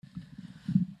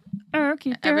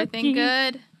Everything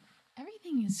good?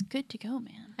 Everything is good to go,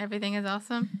 man. Everything is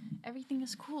awesome? Everything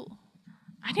is cool.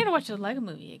 I need to watch the Lego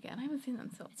movie again. I haven't seen that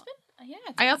in so long. It's been, yeah.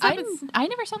 I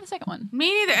never saw the second one.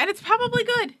 Me neither, and it's probably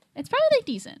good. It's probably like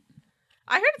decent.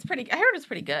 I heard it's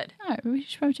pretty good. All right, we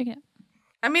should probably check it out.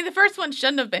 I mean, the first one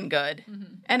shouldn't have been good,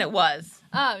 and it was.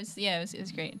 Oh, it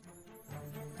was great.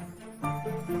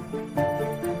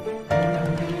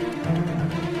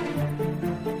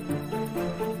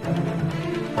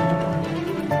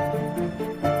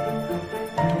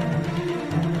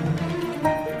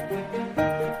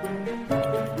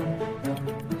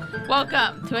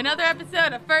 Welcome to another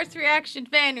episode of First Reaction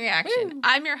Fan Reaction. Woo.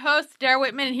 I'm your host, Dara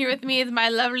Whitman, and here with me is my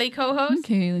lovely co-host.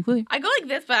 Okay, like, I go like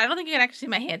this, but I don't think you can actually see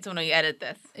my hands when you edit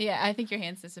this. yeah, I think your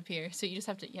hands disappear, so you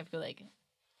have to go like,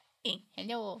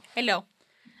 hello. Hello. All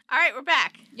right, we're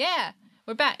back. Yeah,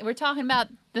 we're back. We're talking about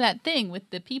that thing with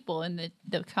the people and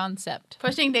the concept.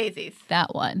 Pushing Daisies,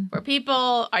 That one. where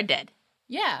people are dead.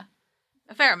 Yeah,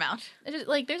 A fair amount. there's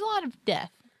a lot of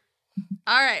death.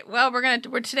 All right. Well,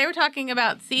 today we're talking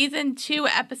about season 2,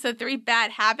 episode 3,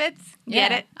 Bad Habits.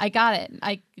 Get it? I got it.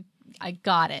 I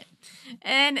got it.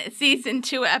 And season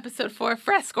 2, episode 4,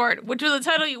 Frescort, which was a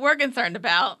title you were concerned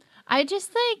about. I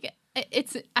just like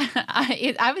it's.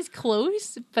 I was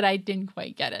close, but I didn't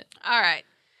quite get it. All right.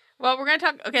 Well, we're going to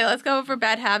talk. Okay, let's go over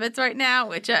Bad Habits right now,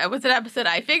 which was an episode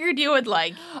I figured you would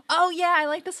like. Oh yeah, I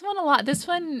like this one a lot. This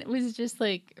one was just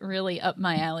like really up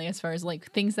my alley as far as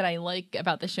like things that I like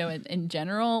about the show in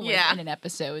general. Like, Yeah. in an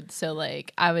episode, so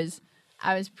like I was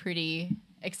pretty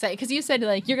excited because you said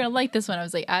like you're gonna like this one. I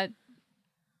was like,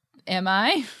 am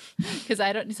I? Because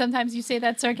I don't. Sometimes you say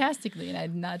that sarcastically, and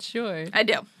I'm not sure. I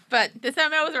do. But this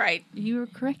time I was right. You were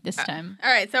correct this time. All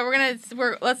right. So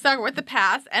let's start with the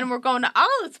past, and we're going to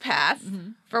Olive's past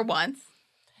for once.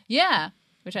 Yeah,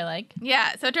 which I like.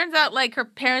 Yeah. So it turns out like her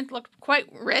parents looked quite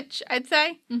rich, I'd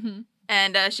say. Mm-hmm.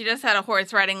 And she just had a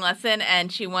horse riding lesson,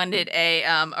 and she wanted a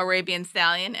Arabian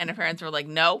stallion, and her parents were like,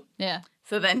 no. Yeah.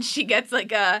 So then she gets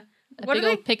like a big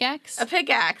old pickaxe. A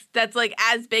pickaxe that's like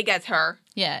as big as her.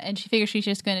 Yeah, and she figures she's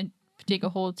just going to dig a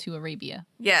hole to Arabia.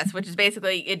 Yes, which is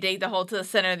basically you dig the hole to the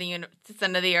center of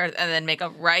the earth, and then make a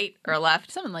right or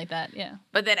left. Something like that, yeah.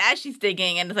 But then as she's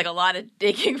digging, and it's like a lot of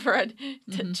digging for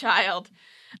a child,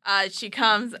 she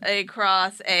comes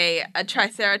across a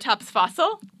Triceratops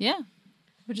fossil. Yeah,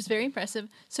 which is very impressive.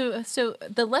 So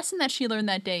the lesson that she learned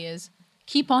that day is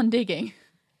keep on digging.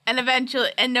 And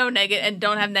eventually, and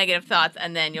don't have negative thoughts,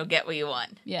 and then you'll get what you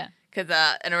want. Yeah. Because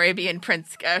an Arabian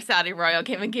prince, Saudi royal,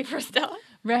 came and gave her a stone.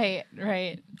 Right.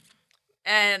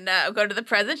 And go to the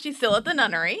present. She's still at the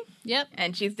nunnery. Yep.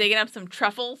 And she's digging up some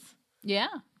truffles. Yeah.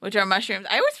 Which are mushrooms.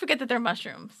 I always forget that they're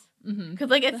mushrooms. Because,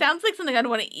 like, it sounds like something I'd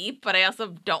want to eat, but I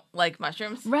also don't like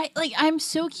mushrooms. Right. Like, I'm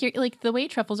so curious. Like, the way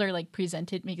truffles are, like,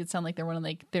 presented make it sound like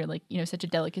they're such a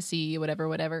delicacy,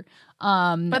 whatever.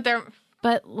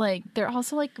 But, like, they're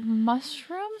also, like,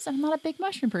 mushrooms. I'm not a big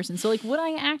mushroom person. So, like, would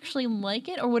I actually like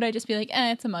it? Or would I just be like,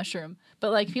 it's a mushroom?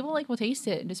 But, like, people, like, will taste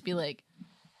it and just be like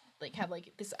have,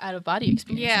 like, this out-of-body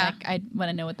experience. Yeah. Like, I want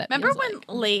to know what that Remember feels when like.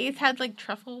 Lay's had, like,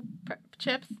 truffle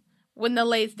chips? When the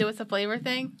Lay's do us a flavor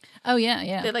thing? Oh, yeah. They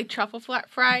had, like, truffle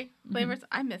fry flavors.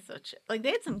 I miss those chips. Like,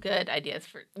 they had some good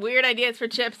weird ideas for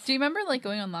chips. Do you remember, like,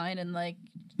 going online and, like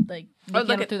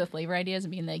looking through the flavor ideas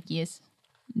and being like, yes,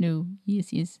 no,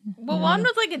 yes. Well, one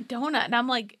was, like, a donut, and I'm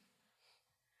like...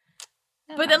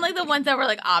 But then, like, the ones that were,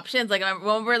 like, options, like, I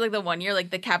remember, like, the one year, like,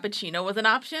 the cappuccino was an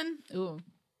option. Ooh.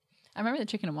 I remember the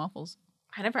chicken and waffles.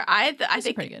 I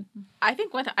think pretty good. I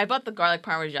think I bought the garlic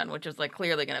parmesan, which was, like,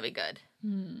 clearly going to be good.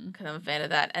 Because I'm a fan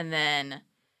of that. And then...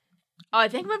 Oh, I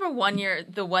think remember one year,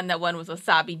 the one that won was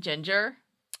wasabi ginger.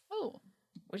 Oh.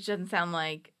 Which doesn't sound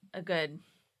like a good...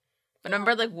 But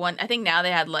remember, like, I think now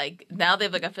they have, like,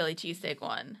 a Philly cheesesteak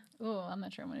one. Oh, I'm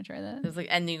not sure I'm going to try that. There's, like,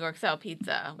 and New York style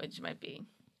pizza, which might be...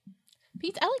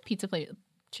 Pizza. I like pizza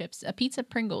chips. Pizza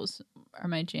Pringles are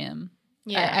my jam.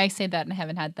 Yeah. I say that and I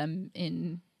haven't had them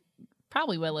in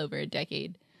probably well over a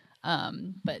decade.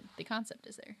 But the concept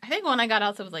is there. I think one I got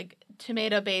also was, like,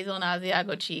 tomato, basil, and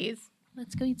Asiago cheese.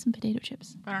 Let's go eat some potato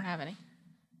chips. I don't have any.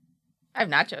 I have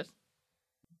nachos.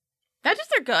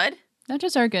 Nachos are good.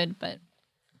 Nachos are good, but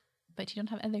you don't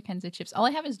have other kinds of chips. All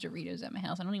I have is Doritos at my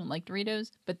house. I don't even like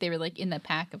Doritos, but they were, like, in the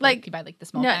pack of, like you buy, like, the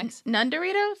small packs. Nun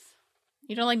Doritos?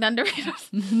 You don't like Nun Doritos?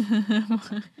 Do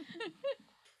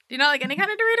you not like any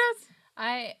kind of Doritos?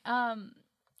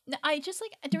 I just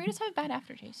like Doritos have a bad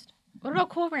aftertaste. What about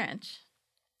Cool Ranch?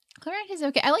 Cool Ranch is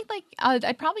okay. I like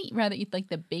I'd probably rather eat like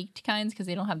the baked kinds because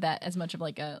they don't have that as much of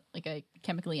like a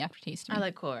chemically aftertaste to me. I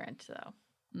like Cool Ranch though.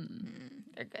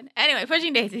 They're good. Anyway,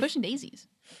 Pushing Daisies. Pushing Daisies.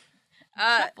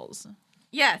 Truffles.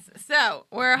 Yes. So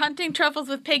we're hunting truffles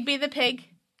with Pigby the pig.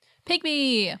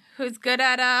 Pigby! Who's good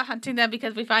at hunting them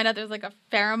because we find out there's like a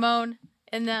pheromone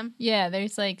in them. Yeah,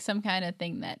 there's like some kind of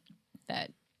thing that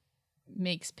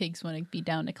makes pigs want to be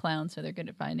down to clowns, so they're good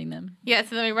at finding them. Yeah,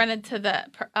 so then we run into the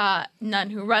nun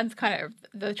who runs kind of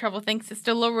the truffle thing,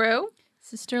 Sister LaRue.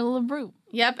 Sister LaRue.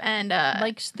 Yep, and...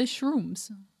 likes the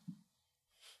shrooms.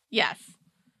 Yes.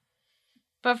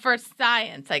 But for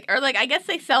science, I guess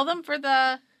they sell them for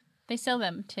the... They sell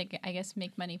them to, I guess,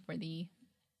 make money for the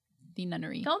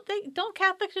nunnery. Don't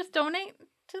Catholics just donate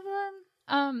to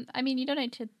them? I mean, you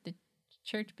donate to the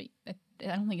church, but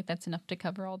I don't think that's enough to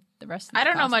cover all the rest of the I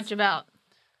don't know costs. much about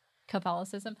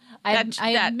Catholicism. I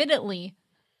admittedly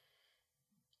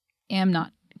am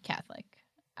not Catholic,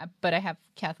 but I have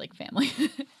Catholic family.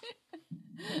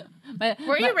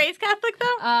 Were you raised Catholic,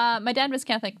 though? My dad was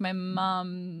Catholic. My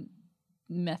mom,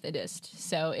 Methodist.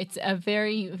 So it's a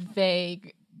very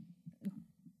vague,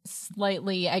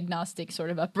 slightly agnostic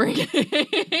sort of upbringing.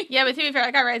 Yeah, but to be fair,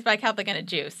 I got raised by a Catholic and a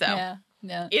Jew, so yeah.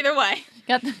 Either way.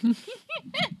 Got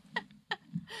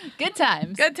Good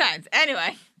times. Good times.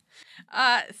 Anyway,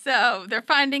 so they're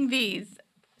finding these.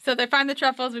 So they find the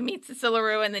truffles. We meet Sister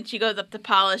LaRue, and then she goes up to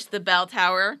polish the bell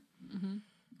tower. Mm-hmm.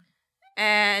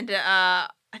 And I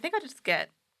think I'll just get...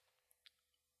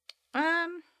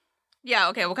 Yeah,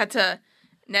 okay, we'll cut to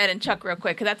Ned and Chuck real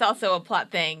quick, because that's also a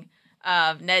plot thing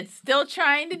of Ned still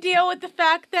trying to deal with the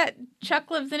fact that Chuck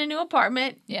lives in a new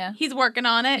apartment. Yeah. He's working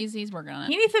on it. He's working on it.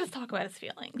 He needs to just talk about his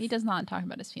feelings. He does not talk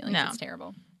about his feelings. No. It's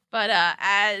terrible. But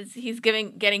as he's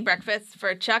getting breakfast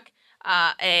for Chuck,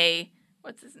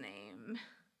 what's his name?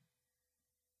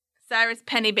 Cyrus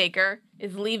Pennybaker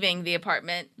is leaving the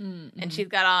apartment, and she's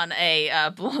got on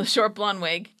a short blonde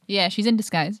wig. Yeah, she's in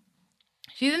disguise.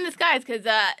 She's in disguise because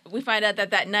we find out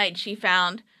that night she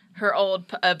found her old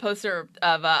poster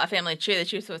of a family tree that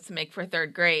she was supposed to make for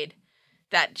 3rd grade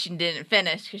that she didn't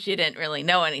finish because she didn't really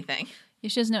know anything. Yeah,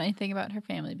 she doesn't know anything about her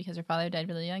family because her father died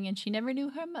really young and she never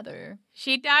knew her mother.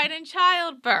 She died in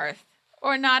childbirth.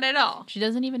 Or not at all. She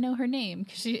doesn't even know her name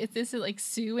because this is like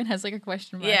Sue and has like a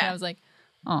question mark. Yeah. And I was like,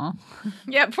 oh.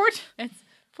 Yeah, poor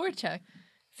Chuck.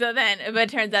 So then, but it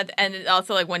turns out, and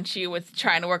also like when she was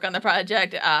trying to work on the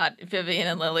project, Vivian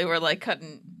and Lily were like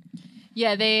couldn't.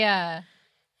 Yeah, they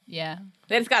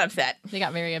just got upset. They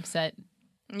got very upset.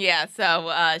 Yeah,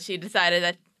 so she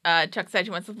decided that Chuck said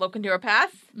she wants to look into her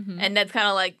past, and Ned's kind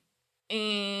of like,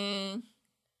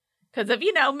 because of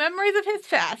memories of his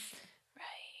past.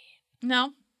 Right.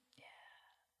 No.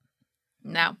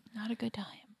 Yeah. No. Not a good time.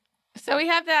 So we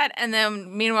have that, and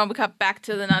then meanwhile we cut back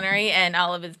to the nunnery, and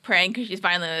Olive is praying because she's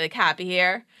finally like happy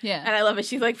here. Yeah. And I love it.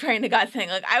 She's like praying to God, saying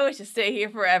like, "I wish to stay here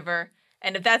forever,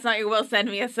 and if that's not your will,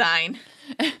 send me a sign."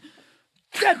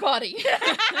 Dead body.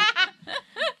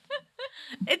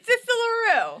 It's Sister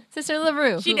LaRue. Sister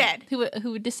LaRue. She did.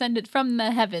 Who descended from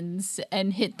the heavens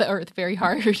and hit the earth very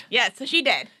hard. Yeah, so she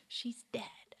did. She's dead.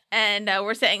 And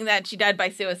we're saying that she died by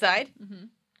suicide. Mm-hmm.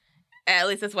 At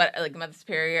least that's what like Mother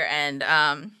Superior and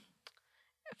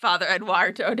Father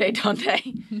Eduardo de Donde.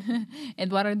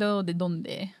 Eduardo de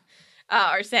Donde.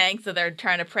 Are saying, so they're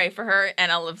trying to pray for her,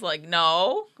 and Olive's like,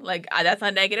 no, like, that's a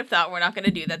negative thought, we're not going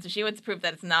to do that. So she wants to prove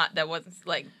that that wasn't,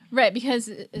 like... Right, because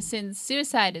since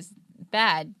suicide is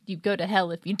bad, you go to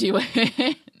hell if you do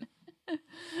it.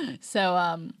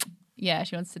 So, yeah,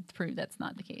 she wants to prove that's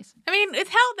not the case. I mean, is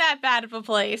hell that bad of a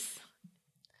place?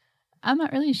 I'm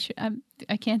not really sure.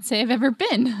 I can't say I've ever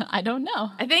been. I don't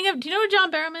know. Do you know who John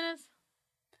Barrowman is?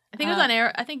 I think it was on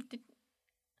air. I think...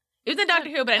 It was in Doctor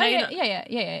Who, but I know you know.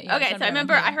 Yeah. Okay, so I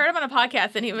remember I heard him on a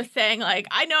podcast, and he was saying, like,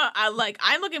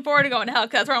 I'm looking forward to going to hell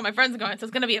because that's where all my friends are going, so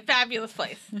it's going to be a fabulous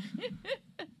place.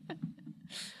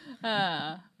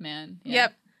 Man. Yeah.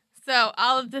 Yep. So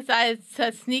Olive decides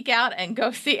to sneak out and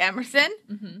go see Emerson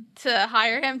to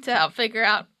hire him to help figure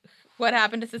out what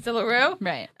happened to Sister LaRue.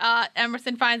 Right.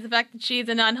 Emerson finds the fact that she's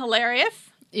a nun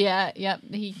hilarious. Yeah, yep.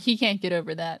 He can't get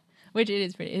over that, which it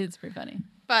is pretty funny.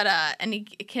 But and he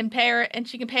can pay her, and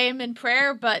she can pay him in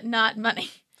prayer, but not money.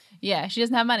 Yeah, she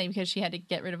doesn't have money because she had to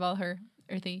get rid of all her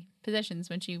earthly possessions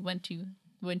when she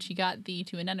got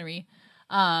to a nunnery.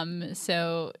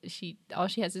 So all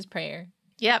she has is prayer.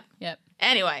 Yep.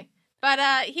 Anyway, but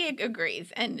he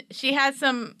agrees, and she has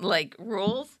some like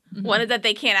rules. Mm-hmm. One is that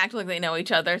they can't act like they know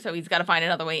each other, so he's got to find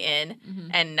another way in. Mm-hmm.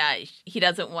 And she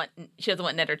doesn't want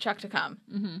Ned or Chuck to come.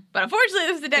 Mm-hmm. But unfortunately,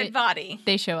 there's a dead body.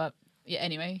 They show up. Yeah.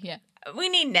 Anyway. Yeah. We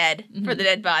need Ned for the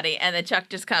dead body, and then Chuck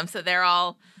just comes. So they're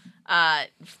all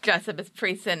dressed up as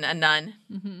priests and a nun.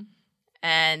 Mm-hmm.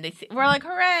 And we're like,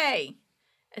 hooray!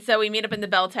 So we meet up in the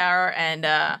bell tower, and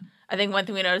I think one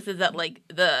thing we noticed is that, like,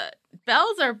 the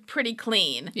bells are pretty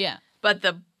clean. Yeah. but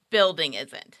the building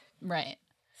isn't. Right.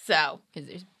 So. Because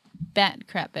there's bat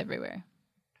crap everywhere.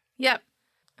 Yep.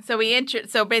 So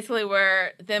so basically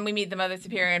then we meet the Mother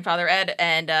Superior and Father Ed,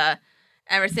 and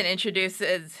Emerson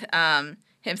introduces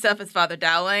himself as Father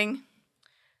Dowling,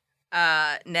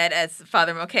 Ned as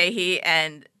Father Mulcahy,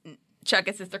 and Chuck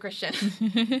as Sister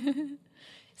Christian.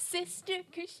 Sister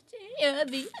Christian, you're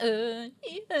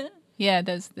the yeah,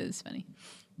 that's funny.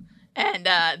 And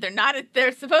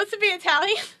they're supposed to be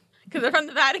Italian because they're from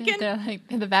the Vatican. They're like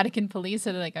the Vatican police,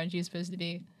 so they're like, aren't you supposed to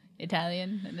be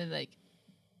Italian? And they're like,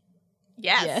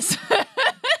 yes.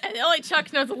 And only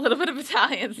Chuck knows a little bit of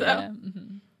Italian, so. Yeah.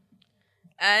 Mm-hmm.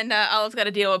 And Olive's got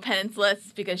to deal with penance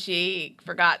lists because she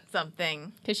forgot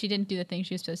something. Because she didn't do the thing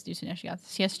she was supposed to do, so now she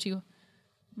has to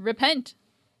repent.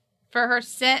 For her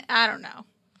sin? I don't know.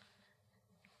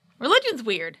 Religion's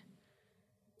weird.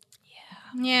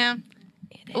 Yeah.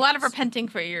 A lot of repenting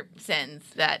for your sins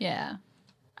that. Yeah.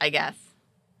 I guess.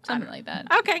 Something like that.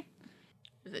 Okay.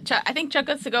 I think Chuck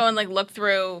goes to go and look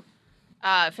through,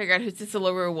 figure out who Sister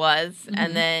LaRue was, mm-hmm.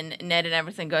 and then Ned and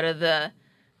Emerson go to the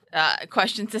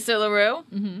question Sister LaRue,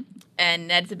 mm-hmm. and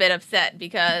Ned's a bit upset a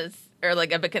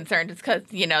bit concerned, just because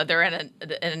they're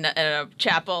in a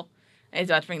chapel. And he's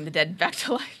about to bring the dead back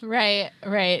to life. Right.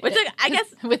 Which I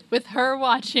guess with her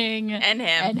watching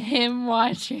and him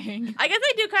watching. I guess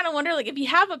I do kind of wonder, if you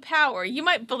have a power, you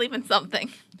might believe in something.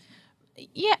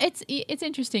 Yeah, it's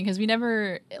interesting because we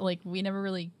never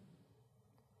really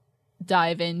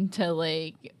dive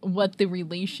into what the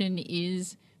relation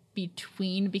is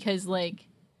between, because what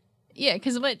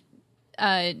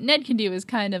Ned can do is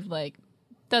kind of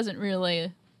doesn't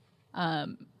really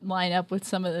line up with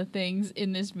some of the things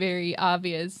in this very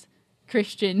obvious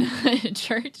Christian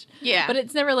church. Yeah. But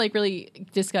it's never really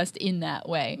discussed in that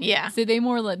way. Yeah. So they're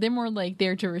more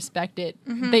there to respect it.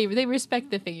 Mm-hmm. They respect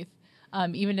the faith,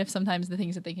 even if sometimes the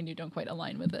things that they can do don't quite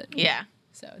align with it. Yeah.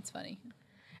 So it's funny.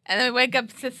 And then we wake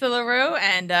up Sister LaRue,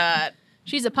 and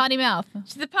she's a potty mouth.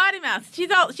 She's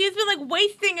been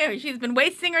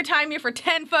wasting her time here for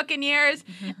 10 fucking years.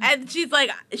 Mm-hmm. And she's like,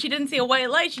 she didn't see a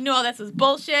white light. She knew all this was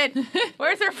bullshit.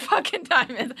 Where's her fucking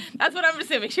time is? That's what I'm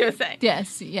assuming she was saying.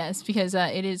 Yes, because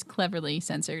it is cleverly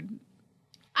censored.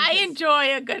 I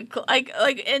enjoy a good,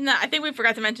 I think we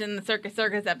forgot to mention in the Circus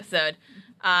episode,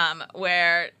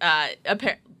 where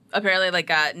apparently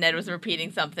Ned was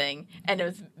repeating something and it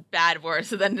was bad words,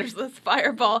 so then there's this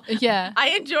fireball. Yeah.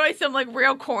 I enjoy some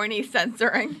real corny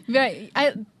censoring. Right.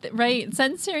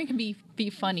 Censoring can be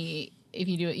funny if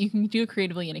you do it. You can do it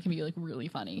creatively and it can be really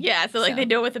funny. Yeah, so they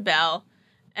do it with a bell.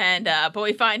 And but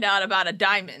we find out about a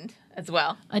diamond as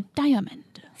well. A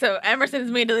diamond. So Emerson's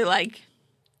immediately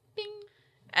bing.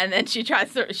 And then she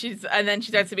starts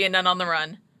to be a nun on the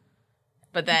run.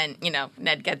 But then,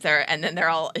 Ned gets her, and then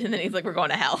he's like, we're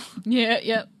going to hell.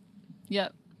 Yeah,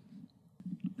 yep.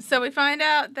 So we find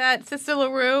out that Sister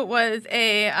LaRue was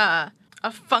a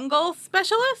fungal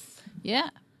specialist. Yeah,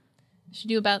 she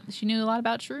knew a lot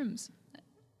about shrooms.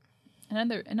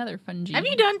 Another fungi. Have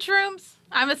you done shrooms?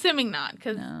 I'm assuming not,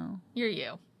 because you're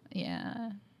you.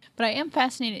 Yeah, but I am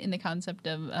fascinated in the concept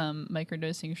of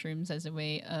microdosing shrooms as a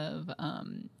way of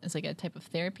as a type of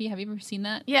therapy. Have you ever seen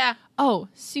that? Yeah. Oh,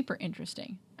 super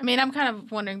interesting. I mean, I'm kind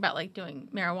of wondering about doing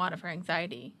marijuana for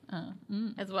anxiety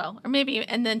as well, or maybe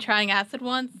and then trying acid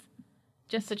once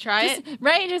just to try it.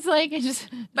 Right,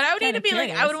 But I would need to be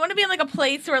I would want to be in a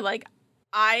place where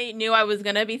I knew I was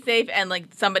gonna be safe, and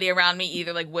somebody around me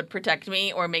either would protect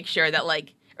me or make sure that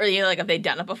or if they'd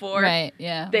done it before, right?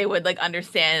 Yeah, they would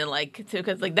understand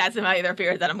because that's my other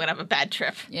fear is that I'm gonna have a bad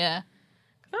trip. Yeah,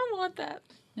 I don't want that.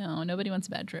 No, nobody wants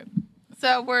a bad trip.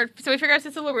 So we figure out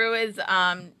Sister LaRue is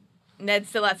Ned's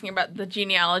still asking about the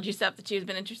genealogy stuff that she's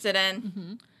been interested in,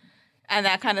 mm-hmm. and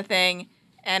that kind of thing.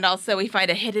 And also we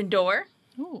find a hidden door.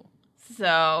 Ooh.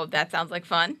 So that sounds like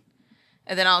fun.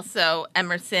 And then also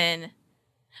Emerson.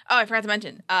 Oh, I forgot to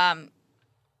mention.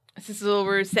 Sister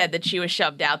LaRue said that she was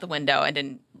shoved out the window and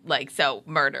didn't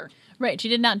murder. Right. She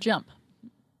did not jump.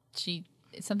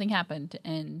 Something happened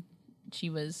and she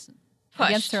was pushed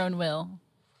against her own will.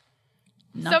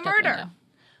 So murder.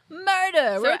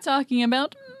 Murder. We're talking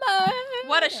about murder.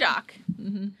 What a shock.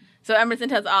 Mm-hmm. So Emerson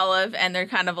tells Olive, and they're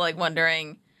kind of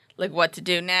wondering what to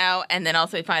do now. And then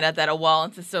also we find out that a wall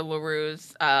in Sister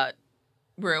LaRue's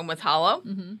room was hollow.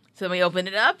 Mm-hmm. So then we open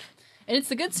it up. And it's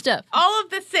the good stuff. All of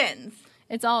the sins.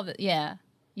 It's all of it. Yeah.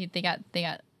 They got,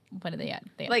 what do they got?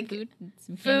 They got food?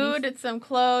 Some food, and some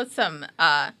clothes, some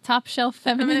top shelf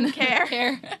feminine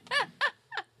care.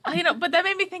 But that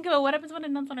made me think about what happens when a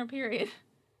nun's on her period.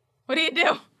 What do you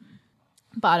do?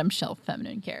 Bottom shelf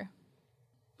feminine care.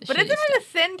 But isn't it a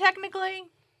sin technically?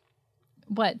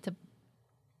 What?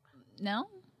 No?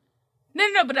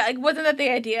 No, but wasn't that the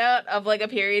idea of like a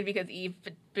period because Eve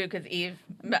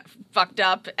fucked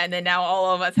up, and then now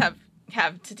all of us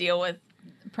have to deal with.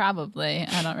 Probably.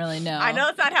 I don't really know. I know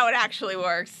that's not how it actually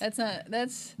works. It's not.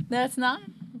 It's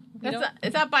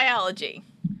not biology,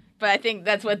 but I think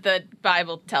that's what the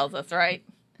Bible tells us, right?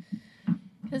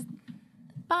 Because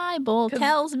Bible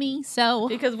tells me so.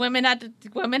 Because women had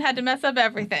to mess up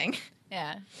everything.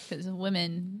 Yeah, because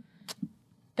women.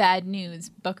 Bad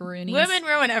news, buckaroonies. Women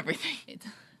ruin everything.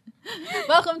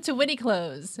 Welcome to Witty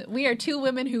Clothes. We are two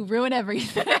women who ruin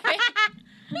everything.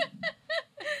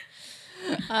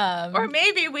 Or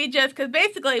maybe we just, because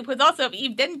basically, also if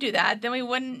Eve didn't do that, then we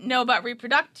wouldn't know about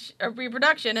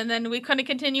reproduction, and then we couldn't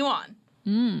continue on.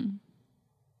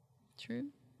 True.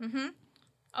 Mm-hmm.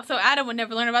 Also, Adam would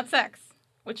never learn about sex,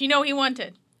 which he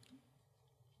wanted.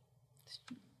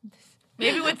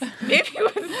 Maybe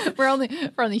we're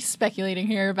only speculating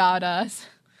here about us.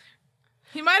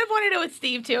 He might have wanted it with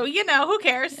Steve too. Who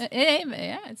cares?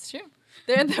 Yeah, it's true.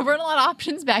 There weren't a lot of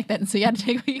options back then, so you had to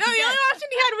take what you could get. The only option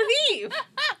he had was Eve.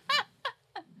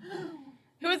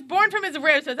 Who was born from his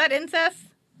ribs. So is that incest?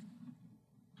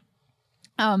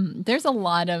 There's a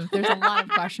lot of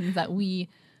questions that we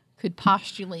could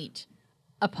postulate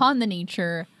upon the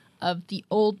nature of the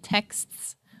old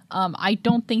texts. I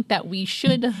don't think that we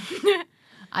should.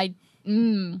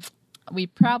 We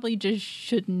probably just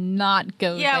should not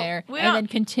go there and then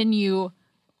continue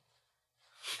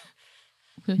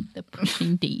with the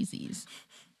pushing daisies.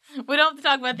 We don't have to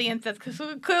talk about the incest because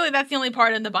clearly that's the only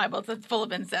part in the Bible that's full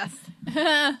of incest.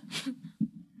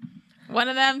 One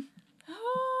of them.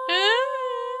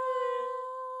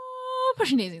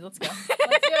 Pushing daisies. Let's go.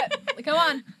 Let's do it. Come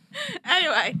on.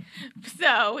 Anyway,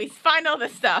 so we find all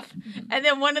this stuff, and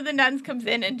then one of the nuns comes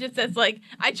in and just says, like,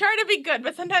 I try to be good,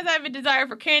 but sometimes I have a desire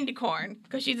for candy corn,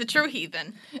 because she's a true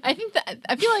heathen. I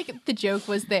feel like the joke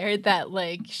was there that,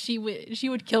 like, she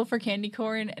would kill for candy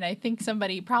corn, and I think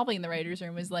somebody, probably in the writer's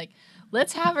room, was like,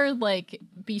 let's have her, like,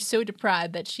 be so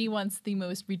deprived that she wants the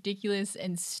most ridiculous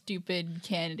and stupid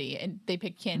candy, and they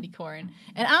pick candy corn.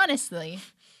 And honestly...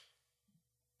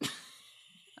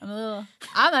 I'm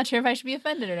not sure if I should be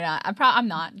offended or not. I'm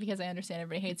not, because I understand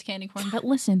everybody hates candy corn. But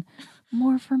listen,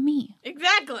 more for me.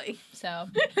 Exactly. So,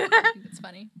 I think it's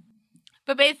funny.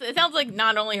 But basically, it sounds like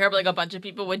not only her, but like a bunch of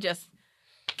people would just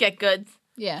get goods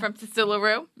from Sister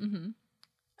LaRue.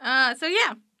 Mm-hmm. So,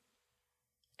 yeah.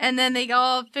 And then they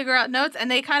all figure out notes, and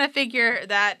they kind of figure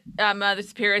that Mother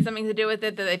Superior had something to do with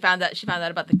it, that she found out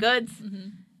about the goods. Mm-hmm.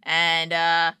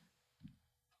 And,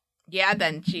 yeah,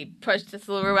 then she pushed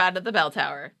Sister LaRue out of the bell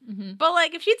tower. Mm-hmm. But,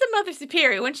 like, if she's a Mother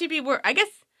Superior, wouldn't she be I guess...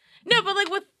 No, but, like,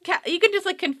 you can just,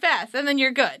 like, confess, and then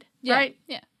you're good, right?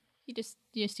 Yeah. You just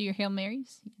do your Hail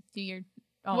Marys. Do your...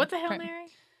 What's a Hail Mary?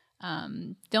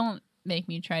 Don't make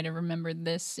me try to remember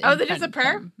this. Oh, they're just a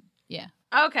prayer? Yeah.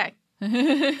 Okay. Why do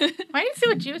you see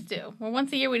what Jews do? Well,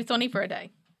 once a year, we just don't eat for a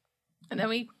day. And then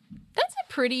we... That's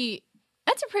a pretty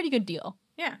good deal.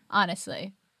 Yeah.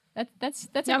 Honestly. That's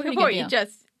a pretty good deal.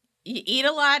 You eat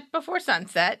a lot before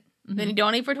sunset, then you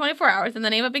don't eat for 24 hours, and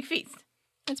then you have a big feast.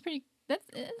 It's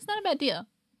not a bad deal.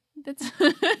 That's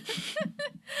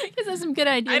because there's some good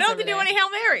ideas. I don't have to do any Hail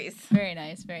Marys. Very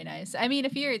nice, very nice. I mean,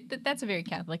 if you're, that's a very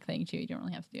Catholic thing too. You don't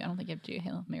really have to do. I don't think you have to do a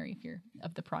Hail Mary if you're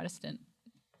of the Protestant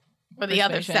or the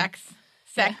other sex.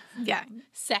 Yeah.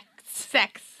 Sex.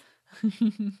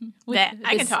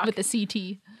 I can talk with the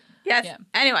CT. Yes. Yeah.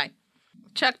 Anyway.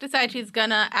 Chuck decides she's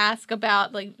gonna ask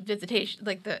about, like, visitation,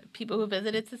 like, the people who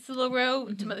visited Sister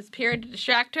LaRue to Mother Superior to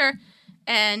distract her.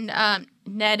 And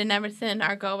Ned and Emerson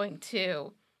are going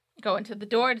to go into the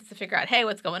door just to figure out, hey,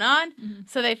 what's going on? Mm-hmm.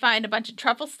 So they find a bunch of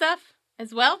truffle stuff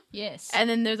as well. Yes. And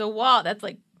then there's a wall that's,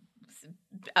 like,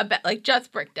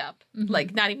 just bricked up,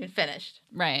 like, not even finished.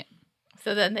 Right.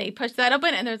 So then they push that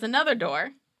open, and there's another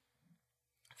door.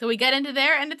 So we get into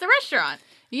there, and it's a restaurant.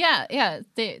 Yeah.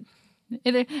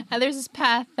 There's this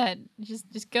path that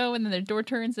just go, and then the door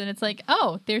turns, and it's like,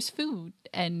 oh, there's food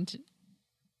and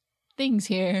things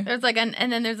here. There's like and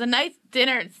then there's a nice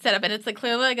dinner set up, and it's like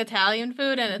clearly like Italian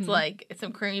food, and it's like it's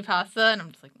some creamy pasta, and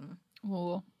I'm just like,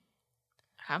 oh,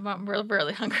 I'm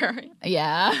really hungry.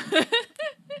 Yeah,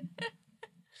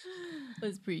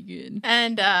 that's pretty good.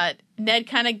 And Ned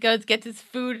kind of gets his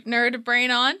food nerd brain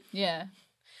on. Yeah,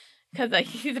 because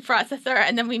he's a processor,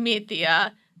 and then we meet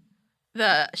the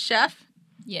chef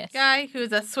guy,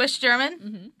 who's a Swiss German.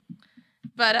 Mm-hmm.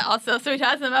 But also, so he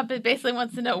ties them up and basically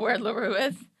wants to know where LaRue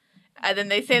is. And then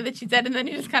they say that she's dead, and then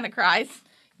he just kind of cries.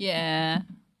 Yeah.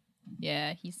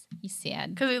 Yeah, he's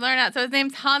sad. Because we learn out. So his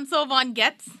name's Hansel von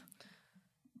Getz.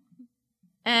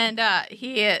 And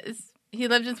he is he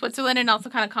lived in Switzerland and also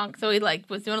kind of so he like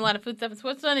was doing a lot of food stuff in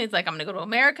Switzerland. He's like, I'm gonna go to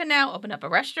America now, open up a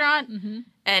restaurant,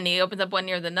 and he opens up one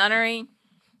near the nunnery,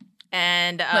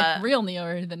 and like real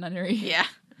near the nunnery. Yeah,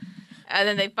 and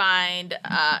then they find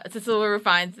Cecilia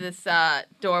finds this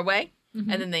doorway, and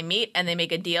then they meet and they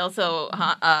make a deal. So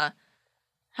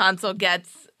Hansel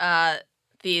gets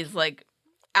these like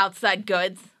outside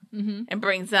goods. And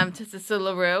brings them to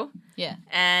Cecilia. Yeah.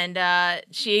 And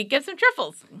she gives them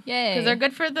truffles. Yay. Because they're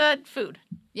good for the food.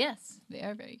 Yes, they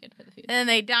are very good for the food. And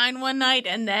they dine one night,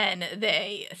 and then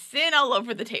they sin all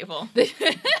over the table.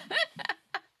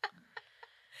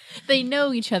 They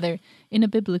know each other in a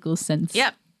biblical sense.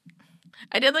 Yep.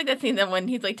 I did like that scene that when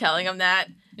he's like telling them that,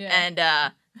 and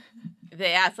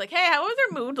they ask like, "Hey, how was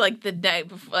her mood like the night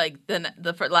before, like the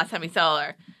last time we saw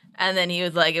her?" And then he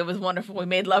was like, "It was wonderful. We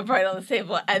made love right on the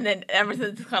table." And then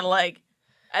Emerson's just kind of like,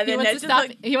 and then Ned's just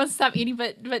like, he wants to stop eating,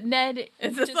 but Ned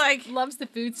it's just like loves the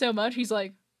food so much. He's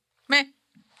like, meh.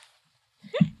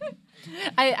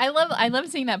 I love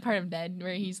seeing that part of Ned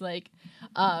where he's like,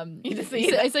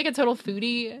 it's like a total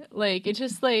foodie. Like it's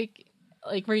just like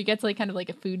where he gets like kind of like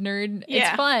a food nerd. Yeah.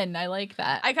 It's fun. I like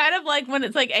that. I kind of like when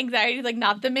it's like anxiety is like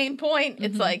not the main point.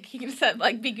 It's like he can just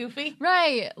like be goofy.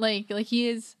 Right. Like he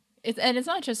is. It's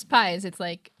not just pies. It's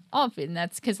like often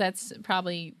that's because that's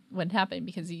probably what happened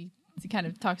because he kind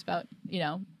of talks about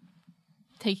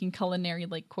taking culinary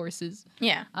like courses.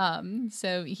 Yeah.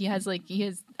 So he has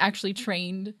actually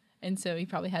trained, and so he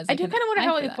probably has. Like, I do kind of wonder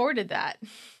how he afforded that,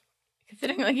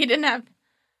 considering like he didn't have.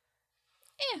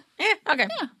 Yeah. Okay.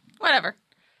 Yeah. Whatever.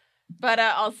 But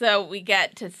also we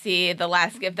get to see the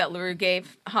last gift that LaRue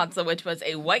gave Hansel, which was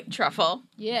a white truffle.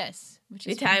 Yes. Which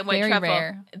is Italian white very truffle,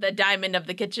 rare. The diamond of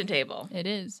the kitchen table. It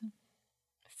is.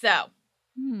 So,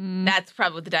 that's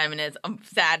probably what the diamond is. I'm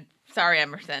sad. Sorry,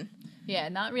 Emerson. Yeah,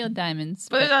 not real diamonds.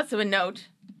 But there's also a note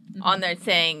on there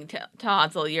saying to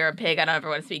Hansel, "You're a pig. I don't ever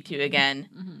want to speak to you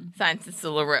again." Signed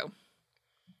Cecil LaRue.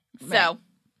 Right. So,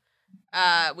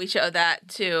 we show that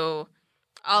to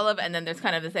Olive, and then there's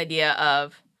kind of this idea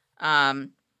of Hansel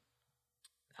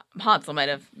might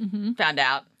have found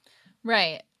out.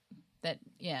 Right. That,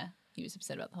 yeah. He was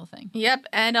upset about the whole thing. Yep,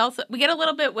 and also we get a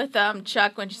little bit with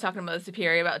Chuck when she's talking to Mother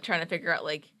Superior about trying to figure out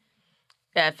like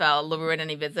if LaRue had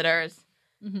any visitors,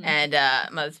 and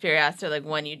Mother Superior asked her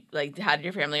like how did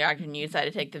your family react when you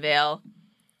decided to take the veil,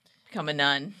 become a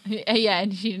nun? Yeah,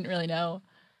 and she didn't really know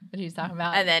what he was talking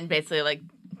about. And then basically like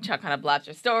Chuck kind of blabs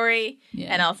her story,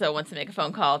 and also wants to make a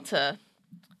phone call to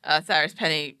Cyrus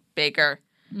Penny Baker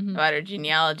about her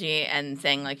genealogy and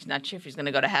saying like she's not sure if she's going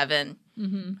to go to heaven,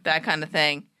 that kind of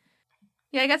thing.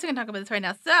 Yeah, I guess we can talk about this right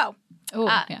now. So,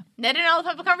 Ned and Olive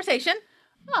have a conversation.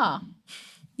 Oh,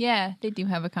 yeah, they do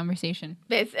have a conversation.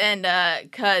 And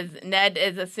because Ned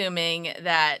is assuming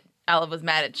that Olive was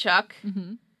mad at Chuck,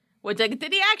 which, like,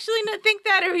 did he actually not think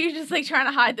that, or were you just, like, trying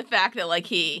to hide the fact that, like,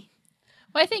 he...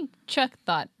 Well, I think Chuck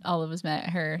thought Olive was mad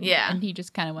at her. Yeah. And he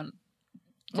just kind of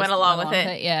went along with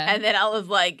it. Yeah. And then Olive's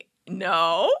like,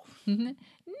 no.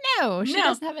 No, she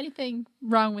doesn't have nothing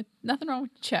wrong with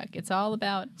Chuck. It's all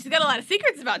about... She's got a lot of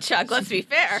secrets about Chuck, let's be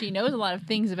fair. She knows a lot of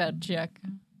things about Chuck.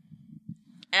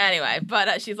 Anyway,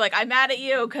 but she's like, I'm mad at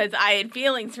you because I had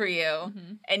feelings for you,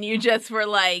 and you just were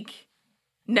like,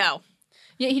 no.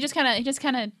 Yeah, he just kind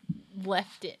of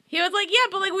left it. He was like, yeah,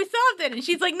 but like we solved it, and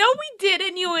she's like, no, we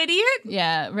didn't, you idiot.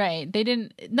 Yeah, right.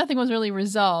 Nothing was really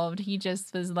resolved. He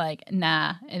just was like,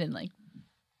 nah, and then like,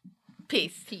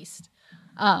 peace.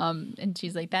 And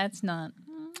she's like, that's not.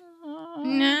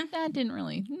 No, that didn't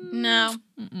really. No.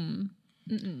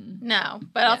 No,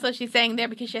 but also she's saying there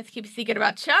because she has to keep a secret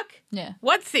about Chuck. Yeah.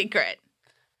 What secret?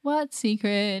 What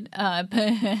secret? And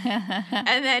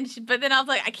then, but then I was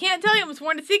like, I can't tell you. I'm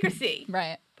sworn to secrecy.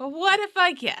 Right. But what if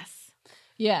I guess?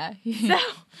 Yeah.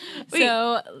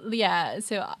 So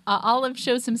Olive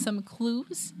shows him some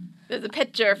clues. There's a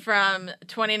picture from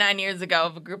 29 years ago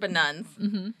of a group of nuns,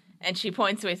 and she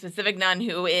points to a specific nun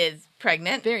who is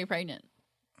pregnant. Very pregnant.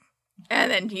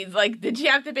 And then he's like, "Did she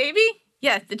have the baby?"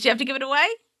 Yes. Did she have to give it away?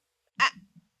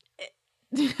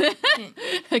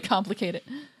 Complicated.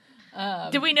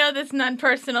 Do we know this nun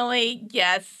personally?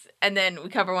 Yes. And then we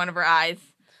cover one of her eyes.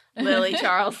 Lily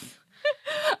Charles.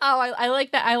 Oh, I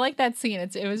like that. I like that scene.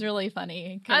 It was really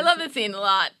funny. I love the scene a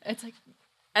lot. It's like,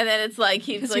 and then it's like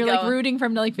he's like, you're like rooting for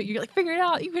him to like, you're like, figure it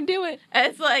out. You can do it. And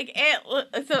it's like Aunt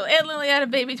Lily had a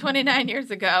baby 29 years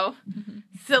ago.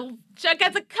 So Chuck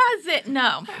has a cousin.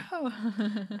 No.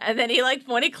 And then he like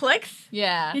when he clicks.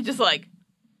 Yeah. He's just like,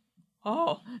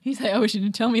 oh. He's like, I wish you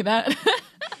didn't tell me that.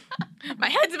 My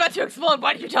head's about to explode.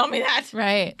 Why did you tell me that?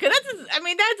 Right. Because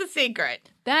that's a secret.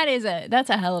 That's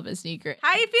a hell of a secret.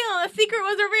 How you feeling? The secret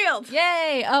was revealed.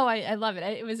 Yay! Oh, I love it.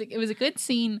 It was a good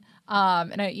scene.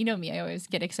 And you know me, I always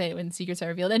get excited when secrets are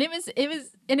revealed, and it was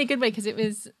in a good way because it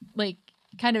was like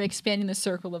kind of expanding the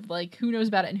circle of like who knows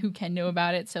about it and who can know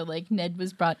about it. So like Ned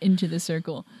was brought into the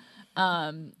circle,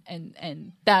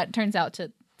 and that turns out to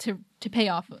pay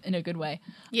off in a good way.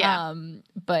 Yeah.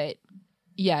 But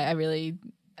yeah,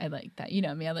 I like that. You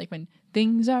know me, I like when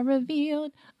things are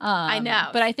revealed. I know,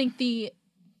 but I think I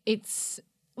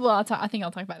think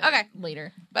I'll talk about it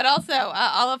later. But also,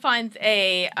 Olive finds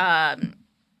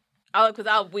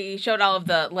we showed Olive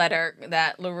the letter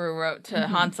that LaRue wrote to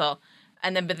Hansel,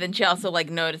 but then she also like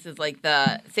notices like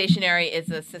the stationery is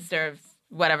the sister of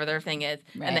whatever their thing is,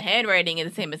 right. And the handwriting is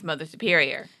the same as Mother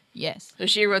Superior. Yes. So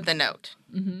she wrote the note.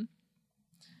 Mm-hmm.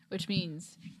 Which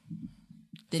means,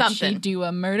 did she do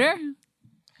a murder?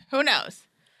 Who knows?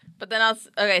 But then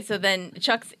so then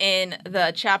Chuck's in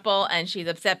the chapel and she's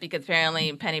upset because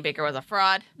apparently Penny Baker was a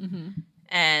fraud. Mm-hmm.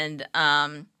 And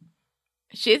I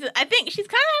think she's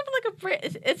kind of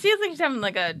having it feels like she's having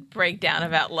like a breakdown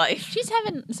about life. She's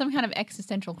having some kind of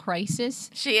existential crisis.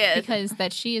 She is. Because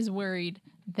that she is worried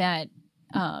that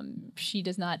she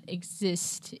does not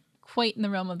exist quite in the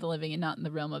realm of the living and not in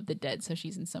the realm of the dead. So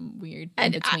she's in some weird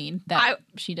in between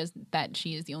she is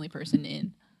the only person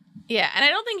in. Yeah, and I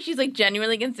don't think she's like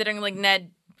genuinely considering like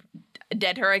Ned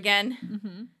dead her again.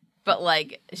 Mm-hmm. But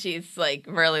like she's like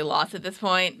really lost at this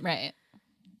point. Right.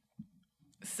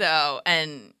 So,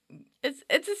 and it's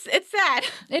sad.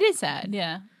 It is sad,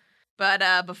 yeah.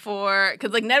 But before,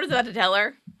 because like Ned was about to tell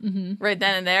her right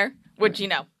then and there, which you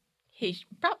know he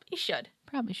should.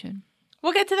 Probably should.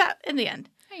 We'll get to that in the end.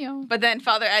 Hey-yo. But then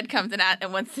Father Ed comes in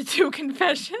and wants to do a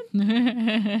confession.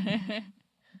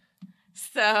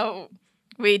 So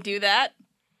we do that.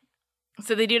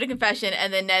 So they do the confession,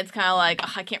 and then Ned's kind of like,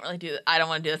 I can't really do this. I don't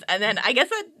want to do this. And then I guess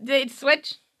they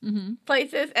switch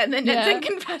places, and then Ned's in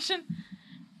confession.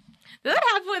 Does that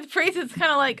happen with priests? It's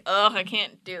kind of like, I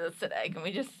can't do this today. Can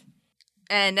we just...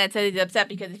 And Ned said he's upset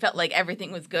because he felt like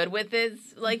everything was good with his,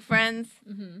 like, friends.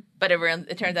 Mm-hmm. But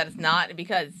it turns out it's not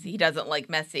because he doesn't like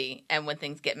messy. And when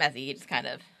things get messy, he just kind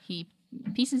of... He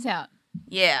pieces out.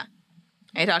 Yeah.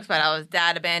 And he talks about how his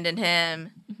dad abandoned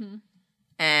him. Mm-hmm.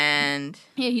 And...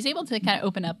 Yeah, he's able to kind of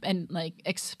open up and, like,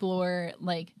 explore,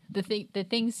 like, the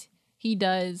things he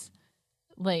does...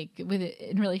 like with it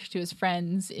in relation to his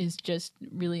friends is just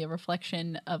really a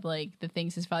reflection of like the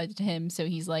things his father did to him. So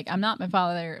he's like, I'm not like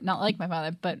my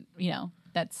father, but you know,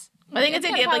 that's. I think it's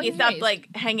the idea of like he stopped like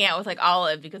hanging out with like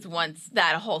Olive because once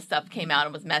that whole stuff came out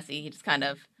and was messy, he just kind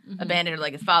of abandoned her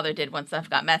like his father did once stuff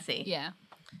got messy. Yeah.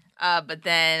 But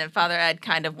then Father Ed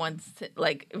kind of wants to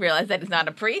like realize that he's not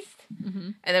a priest,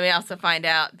 and then we also find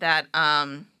out that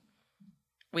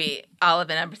Olive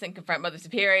and Emerson confront Mother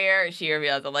Superior. She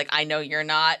reveals that, like, I know you're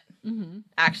not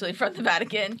actually from the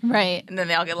Vatican. Right. And then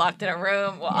they all get locked in a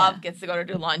room. Well, Olive gets to go to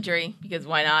do laundry, because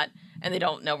why not? And they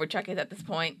don't know where Chuck is at this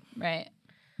point. Right.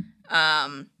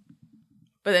 But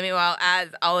then meanwhile,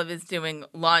 as Olive is doing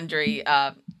laundry,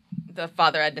 the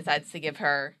Father Ed decides to give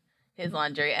her his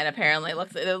laundry, and apparently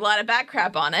there's a lot of back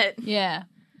crap on it. Yeah.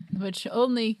 Which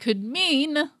only could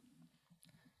mean...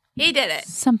 he did it.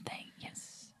 Something.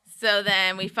 So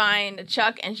then we find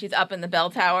Chuck, and she's up in the bell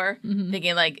tower,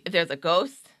 thinking, like, if there's a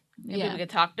ghost, maybe we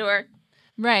could talk to her.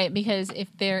 Right, because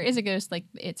if there is a ghost, like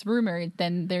it's rumored,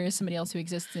 then there is somebody else who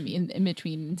exists in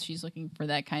between. She's looking for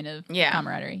that kind of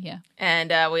camaraderie, yeah. And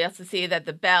we also see that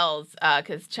the bells,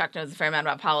 because Chuck knows a fair amount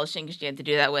about polishing, because she had to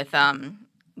do that with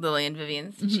Lily and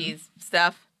Vivian's cheese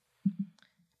stuff.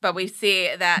 But we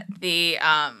see that the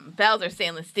bells are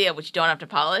stainless steel, which you don't have to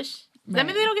polish. Does that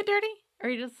mean they don't get dirty? Or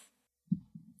you just...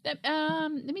 That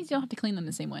means you don't have to clean them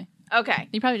the same way. Okay.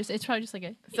 It's probably just like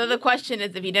a... So the question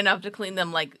is, if you didn't have to clean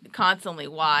them, like, constantly,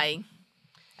 why?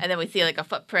 And then we see, like, a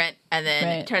footprint, and then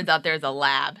it turns out there's a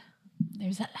lab.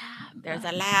 There's a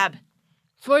lab.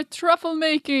 For truffle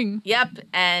making. Yep.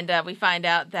 And we find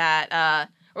out that...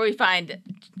 or we find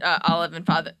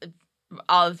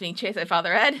Olive's being chased by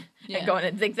Father Ed and going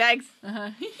in zigzags. Uh-huh.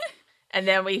 And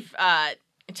then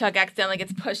Chuck accidentally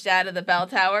gets pushed out of the bell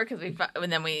tower because we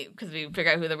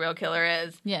figure out who the real killer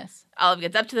is. Yes. Olive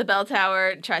gets up to the bell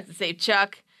tower, tries to save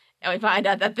Chuck, and we find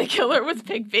out that the killer was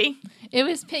Pigby. It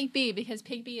was Pigby because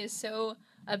Pigby is so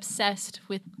obsessed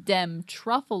with dem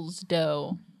truffles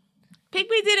dough.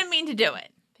 Pigby didn't mean to do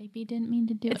it. Pigby didn't mean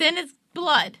to do it. It's in his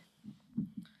blood.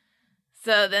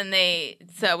 So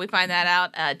we find that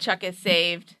out. Chuck is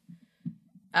saved.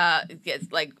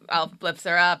 Gets like Olive flips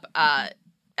her up.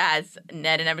 As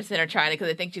Ned and Emerson are trying to, because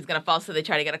they think she's gonna fall, so they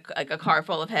try to get a car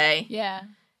full of hay. Yeah.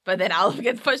 But then Olive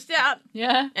gets pushed out.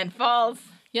 Yeah. And falls.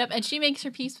 Yep, and she makes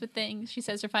her peace with things. She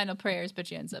says her final prayers, but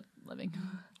she ends up living.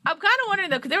 I'm kind of wondering,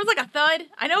 though, because there was, like, a thud.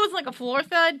 I know it was, like, a floor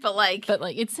thud, but, like... But,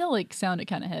 like, it still, like, sounded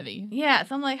kind of heavy. Yeah,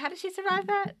 so I'm like, how did she survive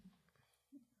that?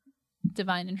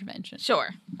 Divine intervention. Sure.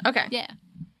 Okay. Yeah.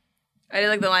 I did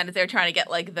like the line that they were trying to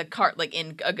get, like, the cart, like,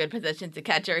 in a good position to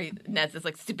catch her. Ned's just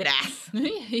like, stupid ass.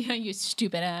 Yeah, you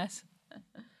stupid ass.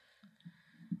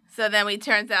 So then it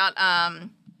turns out,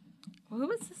 who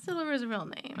was this deliverer's real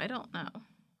name? I don't know.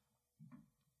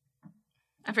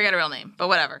 I forget her real name, but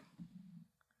whatever.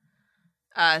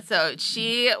 So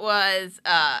she was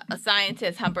a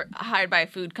scientist hired by a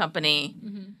food company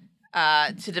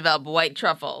to develop white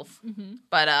truffles,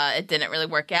 but it didn't really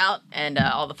work out, and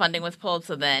all the funding was pulled.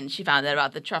 So then she found out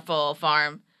about the truffle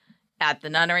farm at the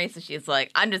nunnery. So she's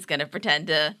like, "I'm just gonna pretend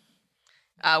to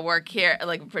work here,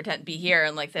 like pretend be here,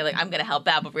 and like say like I'm gonna help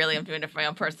out, but really I'm doing it for my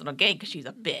own personal gain because she's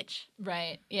a bitch."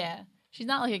 Right? Yeah, she's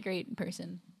not like a great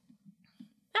person.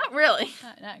 Not really.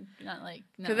 Not like.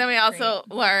 Because then we also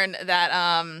learn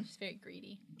that she's very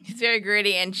greedy. She's very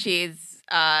greedy, and she's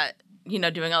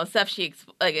doing all the stuff. It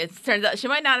turns out she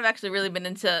might not have actually really been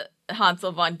into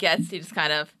Hansel von Getz. He just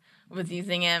kind of was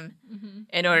using him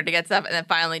in order to get stuff, and then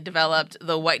finally developed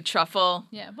the white truffle.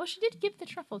 Yeah, well, she did give the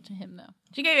truffle to him though.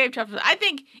 She gave truffle. I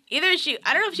think I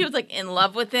don't know if she was like in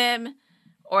love with him,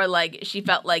 or like she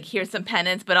felt like here's some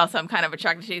penance, but also I'm kind of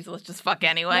attracted to you, so let's just fuck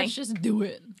anyway. Let's just do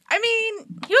it. I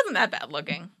mean, he wasn't that bad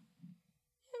looking.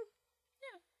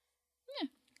 Yeah.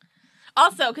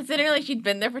 Also, considering like she'd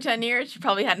been there for 10 years, she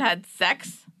probably hadn't had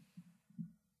sex.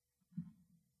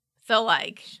 So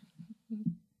like,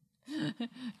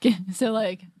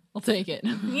 I'll take it.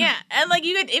 Yeah, and like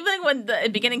you could even like when the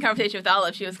beginning conversation with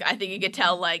Olive, I think you could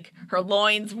tell like her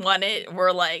loins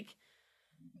were like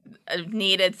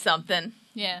needed something.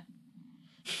 Yeah.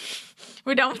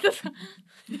 We're done with this.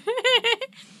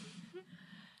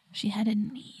 She had a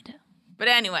need. But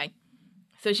anyway,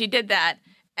 so she did that,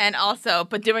 and also,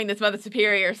 but doing this, Mother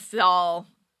Superior saw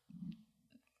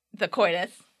the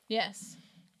coitus. Yes.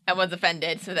 And was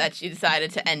offended, so that she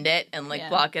decided to end it and like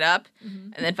block it up.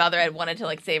 And then Father Ed wanted to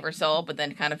like save her soul, but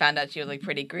then kind of found out she was like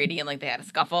pretty greedy, and like they had a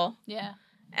scuffle. Yeah.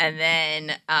 And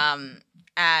then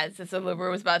as Sister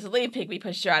Luber was about to leave, Pigby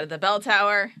pushed her out of the bell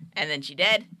tower, and then she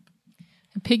did.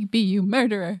 Pigby, you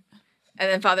murderer.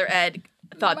 And then Father Ed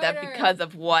thought that because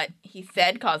of what he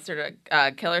said caused her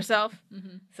to kill herself.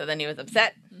 So then he was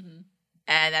upset.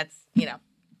 And that's the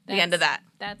end of that.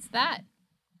 That's that.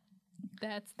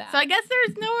 So I guess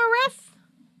there's no arrests?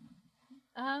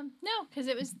 No, because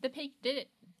it was the pig did it.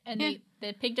 And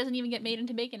the pig doesn't even get made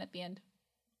into bacon at the end.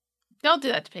 Don't do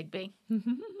that to Pigby.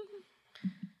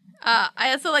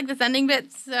 I also like this ending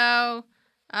bit. So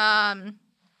we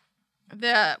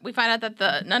find out that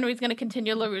the nunnery's going to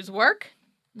continue LaRue's work.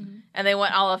 And they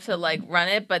want Olive to like run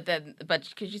it, but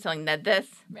because she's telling Ned this.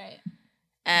 Right.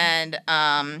 And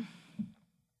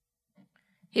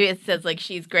he says like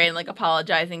she's great and like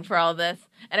apologizing for all this.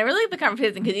 And I really like the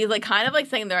conversation because he's like kind of like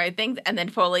saying the right things, and then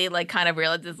fully like kind of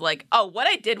realizes like, oh, what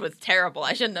I did was terrible.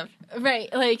 I shouldn't have. Right,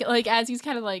 like as he's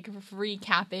kind of like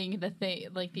recapping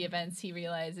the events, he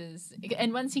realizes,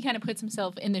 and once he kind of puts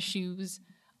himself in the shoes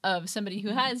of somebody who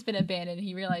has been abandoned,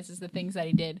 he realizes the things that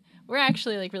he did were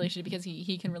actually like really shitty, because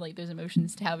he can relate those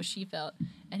emotions to how she felt,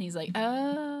 and he's like,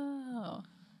 oh,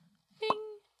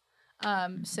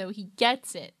 ding. So he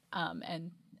gets it,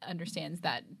 and understands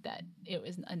that it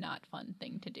was a not fun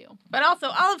thing to do. But also,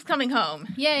 Olive's coming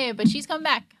home. Yeah, but she's come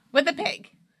back with a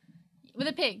pig. With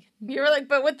a pig. You were like,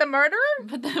 but with the murderer?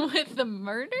 But then with the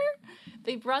murder?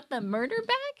 They brought the murder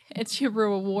back? And to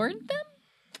reward them?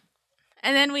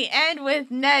 And then we end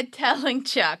with Ned telling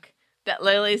Chuck that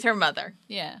Lily's her mother.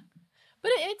 Yeah.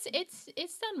 But it's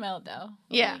done well though.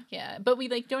 Yeah. Like, yeah. But we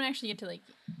like don't actually get to like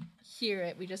hear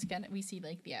it. We just we see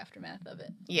like the aftermath of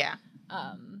it. Yeah.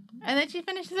 And then she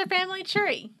finishes her family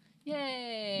tree.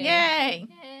 Yay. Yay.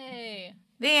 Yay.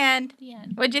 The end. The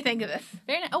end. What'd you think of this?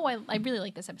 Very nice. Oh, I really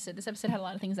like this episode. This episode had a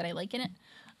lot of things that I like in it.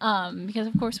 Because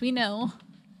of course we know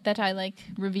that I like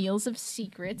reveals of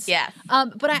secrets. Yes.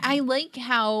 But I like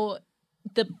how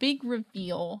the big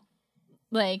reveal,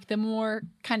 like the more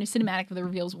kind of cinematic of the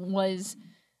reveals, was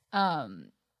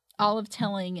Olive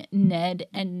telling Ned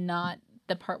and not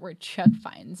the part where Chuck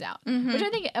finds out. Mm-hmm.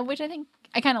 Which I think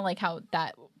I kind of like how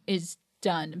that is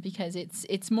done, because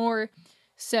it's more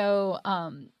so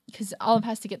because Olive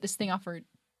has to get this thing off her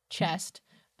chest,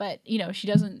 but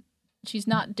she's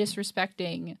not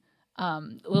disrespecting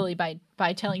Lily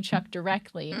by telling Chuck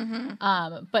directly.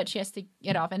 Mm-hmm. But she has to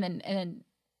get off, and then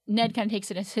Ned kind of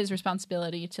takes it as his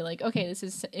responsibility to like, okay, this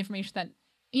is information that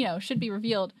should be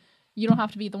revealed. You don't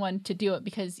have to be the one to do it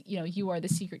because you are the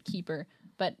secret keeper,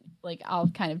 but like I'll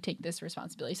kind of take this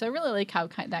responsibility. So I really like how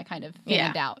that kind of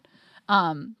fanned out.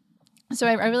 So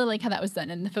I really like how that was done,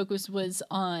 and the focus was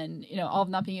on all of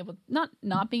not being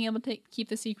able to keep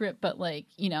the secret, but like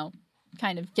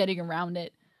kind of getting around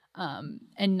it,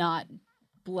 and not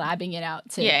blabbing it out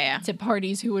to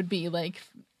parties who would be like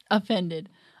offended.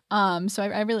 So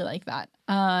I really like that.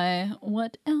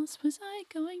 What else was I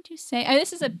going to say?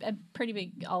 This is a pretty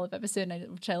big Olive episode,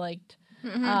 which I liked.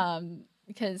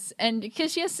 Because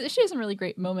she has some really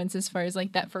great moments as far as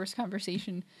like that first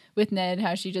conversation with Ned,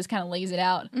 how she just kind of lays it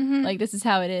out like this is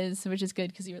how it is, which is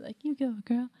good because you were like, you go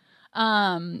girl.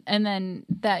 And then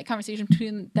that conversation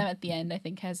between them at the end, I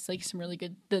think has like some really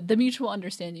good the mutual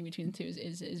understanding between the two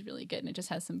is really good, and it just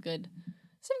has some good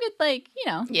like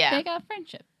they got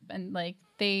friendship, and like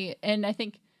and I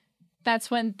think that's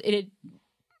when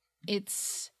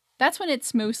it's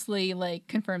mostly like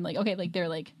confirmed, like okay, like they're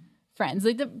like friends,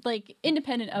 like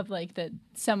independent of like that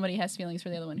somebody has feelings for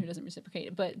the other one who doesn't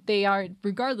reciprocate, but they are,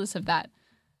 regardless of that,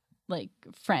 like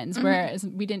friends. Whereas I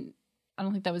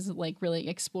don't think that was like really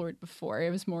explored before. It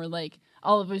was more like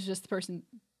Olive was just the person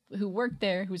who worked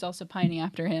there who's also pining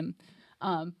after him,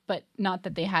 but not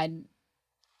that they had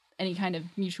any kind of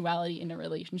mutuality in a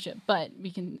relationship. But we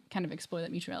can kind of explore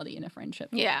that mutuality in a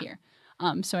friendship here.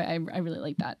 So I really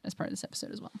like that as part of this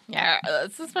episode as well. Yeah,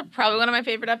 this is probably one of my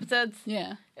favorite episodes.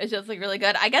 Yeah. It's just like really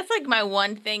good. I guess like my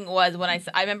one thing was when I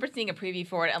remember seeing a preview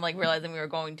for it and like realizing we were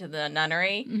going to the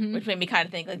nunnery, which made me kind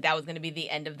of think like that was going to be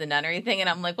the end of the nunnery thing. And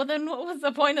I'm like, well, then what was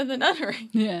the point of the nunnery?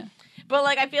 Yeah. But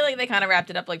like I feel like they kind of wrapped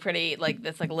it up like pretty like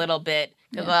this like little bit.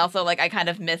 Because also like I kind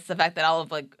of missed the fact that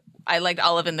I liked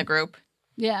Olive in the group.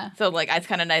 Yeah. So like it's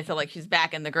kind of nice that like she's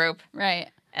back in the group. Right.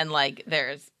 And like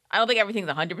I don't think everything's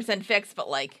 100% fixed, but,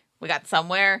 like, we got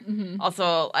somewhere.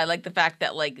 Also, I like the fact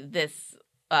that, like, this,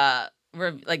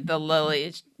 like, the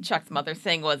Lily Chuck's mother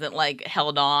thing wasn't, like,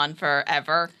 held on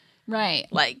forever. Right.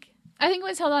 Like, I think it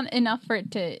was held on enough for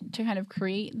it to kind of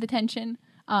create the tension,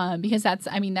 because that's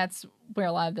where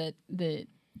a lot of the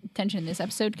tension in this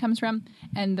episode comes from.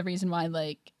 And the reason why,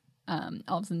 like,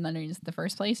 Olive's in the Nunnery in the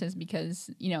first place is because,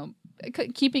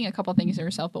 keeping a couple things to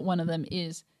herself, but one of them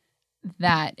is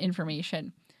that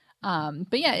information.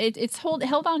 But yeah, it's held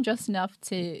on just enough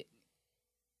to,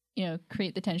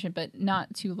 create the tension, but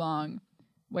not too long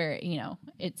where,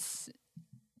 it's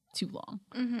too long.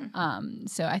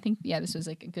 So I think, this was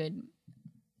like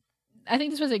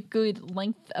this was a good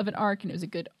length of an arc, and it was a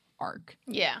good arc.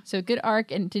 Yeah. So a good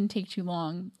arc, and it didn't take too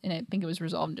long, and I think it was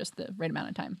resolved in just the right amount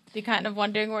of time. You're kind of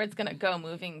wondering where it's going to go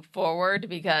moving forward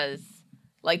because,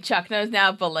 like, Chuck knows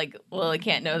now, but, like, Lily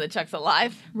can't know that Chuck's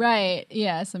alive. Right.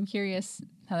 Yeah, so I'm curious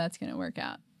how that's going to work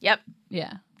out. Yep.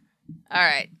 Yeah. All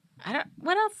right.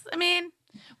 What else? I mean,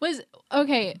 was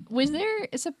there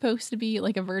supposed to be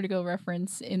like a Vertigo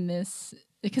reference in this?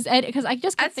 Because I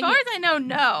just kept as far as I know,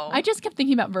 no. I just kept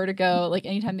thinking about Vertigo like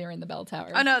anytime they were in the bell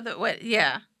tower. Oh no,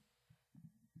 yeah.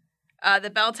 The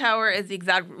bell tower is the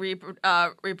exact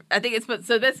I think it's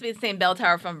so this is the same bell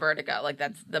tower from Vertigo. Like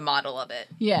that's the model of it.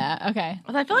 Yeah. Okay.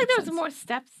 Well, I feel like there was more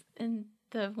steps in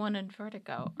the one in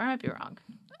Vertigo. Or I might be wrong.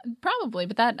 Probably,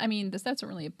 but the steps weren't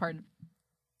really a part of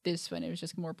this one. It was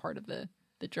just more part of the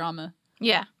drama.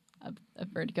 Yeah. Of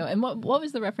Vertigo. And what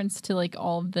was the reference to like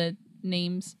all of the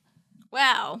names?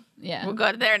 Well, yeah, we'll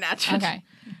go to there now. Okay.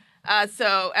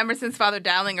 So Emerson's Father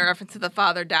Dowling, a reference to the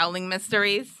Father Dowling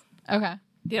mysteries. Okay.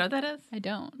 Do you know what that is? I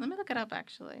don't. Let me look it up,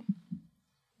 actually.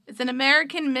 It's an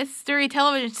American mystery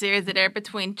television series that aired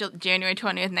between January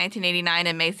 20th, 1989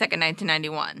 and May 2nd,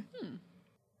 1991.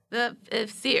 The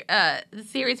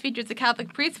series features a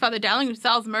Catholic priest, Father Dowling, who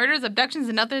solves murders, abductions,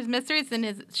 and other mysteries in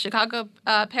his Chicago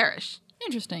parish.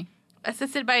 Interesting.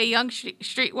 Assisted by a young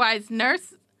streetwise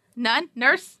nun.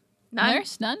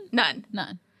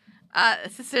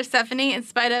 Sister Stephanie, in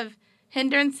spite of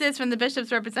hindrances from the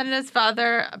bishop's representatives,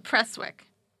 Father Presswick.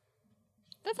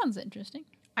 That sounds interesting.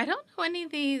 I don't know any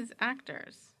of these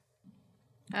actors.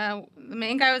 The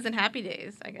main guy was in Happy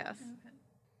Days, I guess. Okay.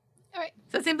 All right.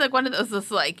 So it seems like one of those is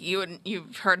like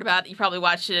you've heard about it. You probably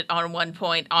watched it on one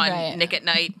point on Nick at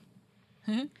Night.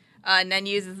 And then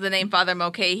uses the name Father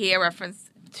Mulcahy, a reference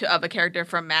of a character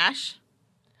from MASH.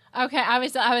 Okay, I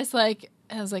was like,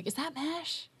 is that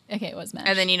MASH? Okay, it was MASH.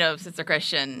 And then Sister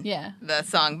Christian. Yeah. The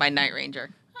song by Night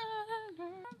Ranger.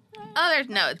 Oh, there's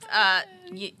notes.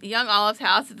 Young Olive's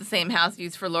house is the same house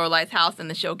used for Lorelei's house in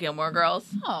the show Gilmore Girls.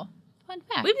 Oh, fun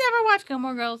fact. We've never watched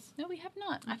Gilmore Girls. No, we have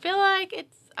not. I feel like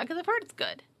it's because I've heard it's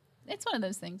good. It's one of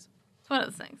those things. It's one of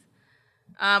those things.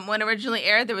 When originally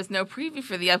aired, there was no preview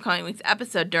for the upcoming week's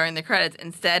episode during the credits.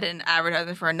 Instead, an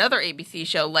advertisement for another ABC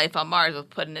show, Life on Mars, was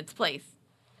put in its place.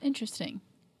 Interesting.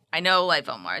 I know Life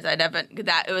on Mars.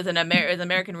 It was an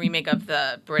American remake of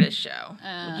the British show,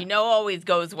 which always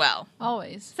goes well.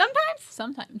 Always.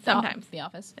 Sometimes. The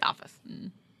Office. The Office.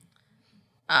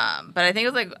 But I think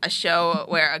it was like a show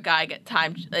where a guy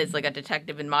is like a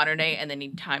detective in modern day, and then he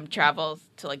time travels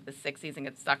to like the 60s and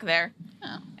gets stuck there.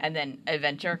 Oh. And then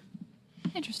adventure.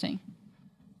 Interesting.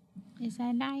 Is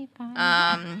that life?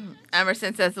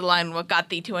 Emerson says the line, "What got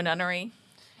thee to a nunnery?"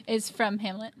 Is from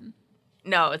Hamlet.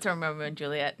 No, it's from Romeo and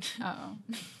Juliet. Oh.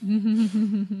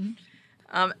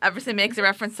 Everson makes a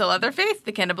reference to Leatherface,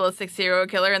 the cannibalistic serial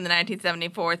killer in the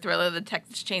 1974 thriller The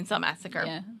Texas Chainsaw Massacre.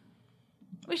 Yeah.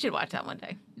 We should watch that one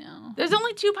day. No. There's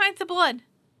only 2 pints of blood.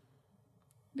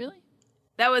 Really?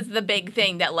 That was the big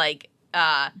thing that, like,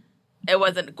 it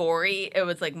wasn't gory. It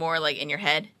was, like, more, like, in your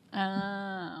head. Oh,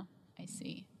 I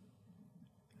see.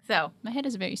 So. My head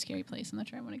is a very scary place. I'm not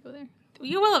sure I want to go there.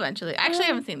 You will eventually. I actually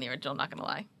haven't seen the original, not going to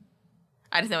lie.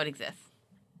 I just know it exists.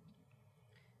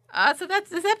 So that's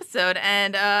this episode,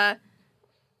 and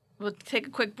we'll take a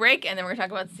quick break, and then we're going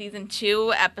to talk about Season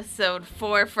 2, Episode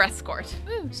 4, Frescourt.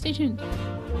 Woo, stay tuned.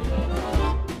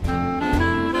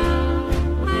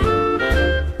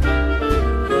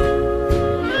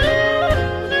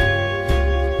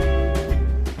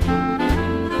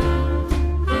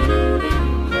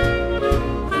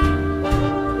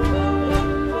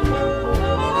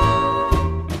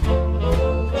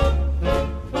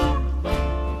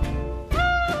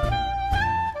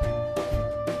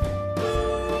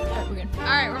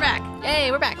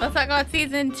 Let's talk about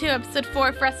Season 2, Episode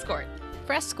 4, Frescourt.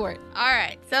 Frescourt. All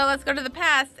right, so let's go to the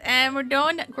past, and we're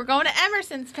going to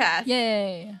Emerson's past.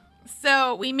 Yay.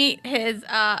 So we meet his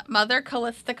mother,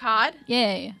 Callista Codd.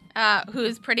 Yay.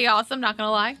 Who's pretty awesome, not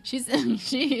gonna lie. She's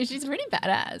pretty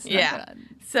badass. Yeah.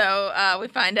 So we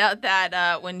find out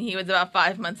that when he was about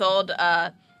 5 months old,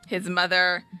 his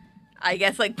mother, I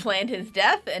guess, like, planned his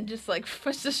death and just, like,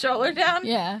 pushed the stroller down.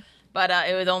 Yeah. But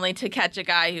it was only to catch a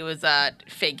guy who was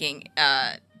faking,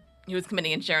 he was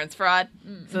committing insurance fraud,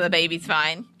 so the baby's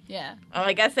fine. Yeah.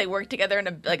 I guess they worked together in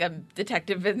a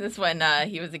detective business when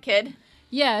he was a kid.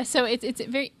 Yeah, so it's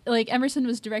very, like, Emerson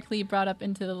was directly brought up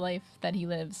into the life that he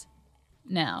lives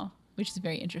now, which is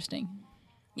very interesting.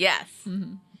 Yes.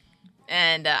 Mm-hmm.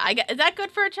 And is that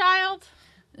good for a child?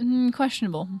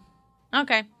 Questionable.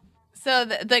 Okay. So,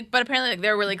 but apparently, like,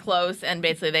 they're really close, and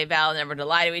basically they vow never to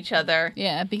lie to each other.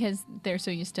 Yeah, because they're so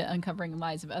used to uncovering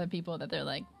lies of other people that they're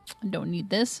like, I don't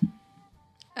need this.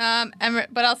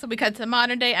 But also because in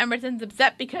modern day, Emerson's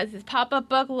upset because his pop-up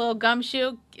book, Little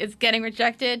Gumshoe, is getting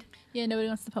rejected. Yeah, nobody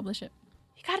wants to publish it.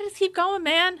 You gotta just keep going,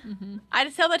 man. Mm-hmm. I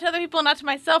just tell that to other people, not to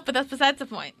myself, but that's besides the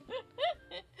point.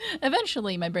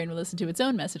 Eventually, my brain will listen to its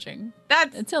own messaging.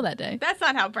 Until that day. That's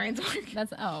not how brains work.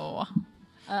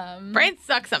 Brains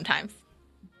suck sometimes.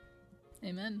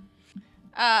 Amen.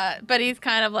 But he's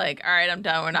kind of like, all right, I'm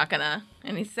done. We're not gonna.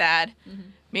 And he's sad. Mm-hmm.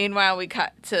 Meanwhile, we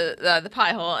cut to the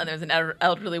pie hole, and there's an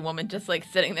elderly woman just, like,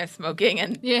 sitting there smoking,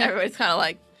 and everybody's kind of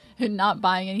like... Not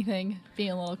buying anything,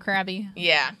 being a little crabby.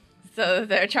 Yeah. So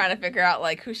they're trying to figure out,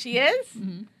 like, who she is.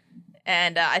 Mm-hmm.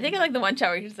 And I think in, like, the one shot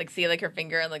where you just, like, see, like, her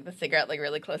finger and, like, the cigarette, like,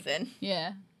 really close in.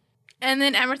 Yeah. And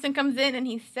then Emerson comes in, and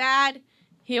he's sad.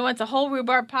 He wants a whole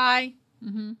rhubarb pie.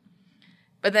 Mm-hmm.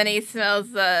 But then he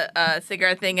smells the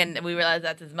cigarette thing, and we realize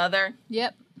that's his mother.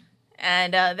 Yep.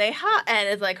 And they hug, and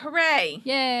it's like, hooray.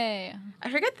 Yay. I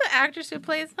forget the actress who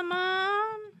plays the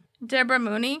mom. Deborah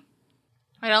Mooney.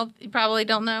 You probably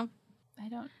don't know. I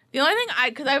don't. The only thing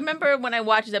because I remember when I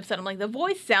watched this episode, I'm like, the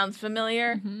voice sounds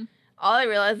familiar. Mm-hmm. All I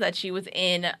realized that she was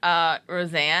in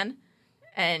Roseanne,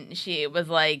 and she was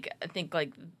like, I think,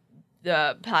 like,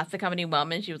 the pasta company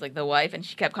woman. She was like the wife, and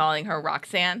she kept calling her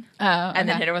Roxanne. Oh, okay. And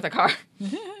then hit her with a car.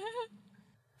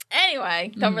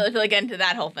 Anyway, don't really feel like getting into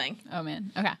that whole thing. Oh,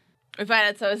 man. Okay. We find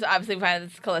out, so obviously we find out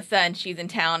it's Callista, and she's in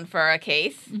town for a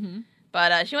case. Mm-hmm.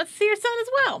 But she wants to see her son as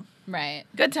well. Right.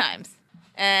 Good times.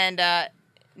 And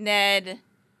Ned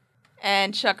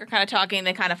and Chuck are kind of talking.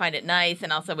 They kind of find it nice.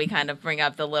 And also we kind of bring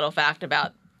up the little fact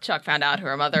about Chuck found out who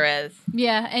her mother is.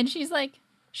 Yeah, and she's like,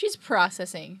 she's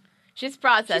processing. She's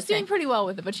processing. She's doing pretty well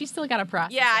with it, but she's still got to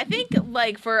process. Yeah, I think,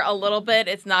 like, for a little bit,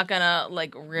 it's not going to,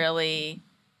 like, really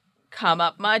come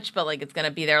up much, but, like, it's going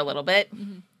to be there a little bit.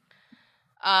 Mm-hmm.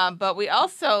 But we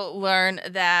also learn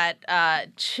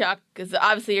that Chuck, because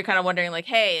obviously you're kind of wondering, like,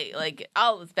 hey, like,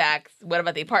 Olive's back. What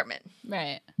about the apartment?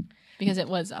 Right. Because it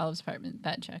was Olive's apartment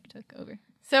that Chuck took over.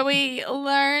 So we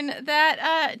learn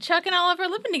that Chuck and Olive are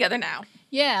living together now.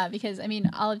 Yeah, because, I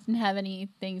mean, Olive didn't have any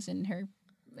things in her,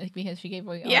 like, because she gave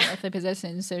away all earthly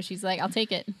possessions. So she's like, I'll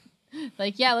take it.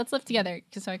 Like, yeah, let's live together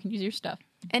so I can use your stuff.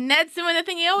 And Ned's doing the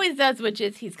thing he always does, which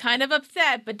is he's kind of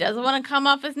upset, but doesn't want to come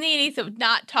off as needy, so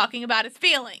not talking about his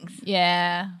feelings.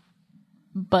 Yeah.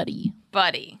 Buddy.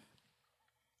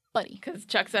 Because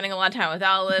Chuck's spending a lot of time with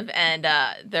Olive, and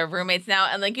they're roommates now.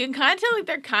 And, like, you can kind of tell, like,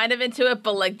 they're kind of into it,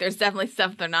 but, like, there's definitely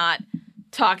stuff they're not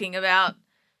talking about.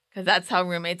 Because that's how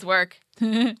roommates work. Also,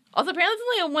 apparently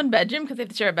it's only a one bedroom because they have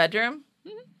to share a bedroom.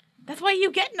 That's why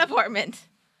you get an apartment.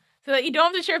 So that you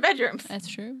don't have to share bedrooms. That's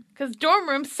true. Because dorm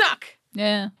rooms suck.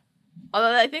 Yeah.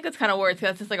 Although I think that's kind of worse because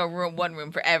that's just like a room, one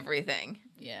room for everything.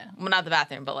 Yeah. Well, not the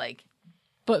bathroom, but like.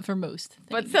 But for most things.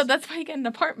 But so that's why you get an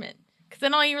apartment. Because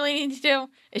then all you really need to do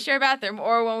is share a bathroom.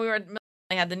 Or when we were at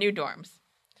they had the new dorms.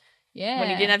 Yeah.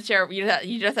 When you didn't have to share,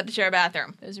 you just had to share a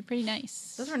bathroom. Those are pretty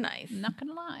nice. Those were nice. I'm not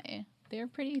gonna lie. They're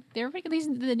pretty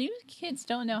good. The new kids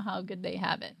don't know how good they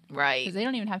have it. Right. Because they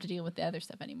don't even have to deal with the other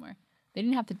stuff anymore. They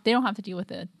don't have to deal with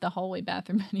the hallway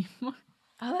bathroom anymore.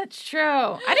 Oh, that's true.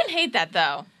 I didn't hate that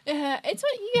though. Yeah, it's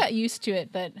what you got used to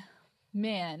it, but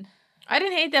man. I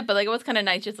didn't hate that, but like it was kind of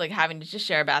nice just like having to just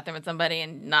share a bathroom with somebody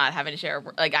and not having to share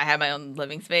like I had my own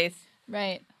living space.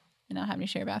 Right. And not having to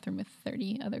share a bathroom with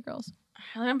 30 other girls.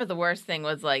 I remember the worst thing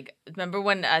was like, remember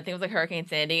when I think it was like Hurricane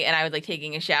Sandy and I was like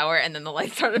taking a shower and then the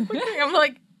lights started blinking. I'm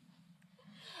like,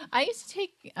 I used to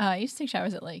take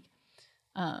showers at like,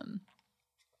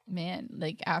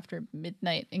 like after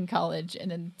midnight in college, and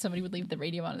then somebody would leave the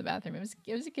radio on in the bathroom.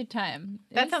 It was a good time.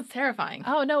 That sounds terrifying.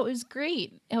 Oh no, it was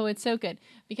great. Oh, it's so good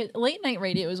because late night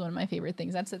radio is one of my favorite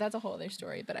things. That's a whole other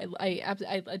story. But I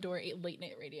adore late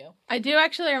night radio. I do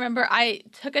actually remember I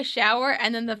took a shower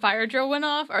and then the fire drill went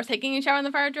off. Or I was taking a shower and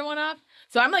the fire drill went off.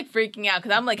 So I'm like freaking out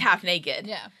because I'm like half naked.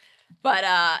 Yeah. But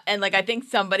and like I think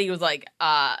somebody was like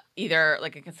either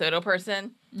like a Casoto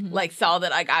person like saw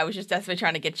that like I was just desperately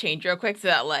trying to get changed real quick so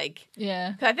that like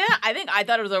yeah. Cause I think I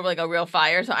thought it was over like a real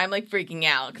fire, so I'm like freaking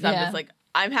out because I'm just like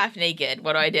I'm half naked.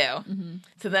 What do I do? Mm-hmm.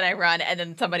 So then I run and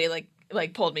then somebody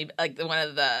like pulled me like one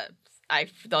of the I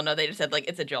don't know, they just said like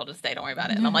it's a drill, just stay, don't worry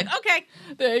about it. And I'm like okay,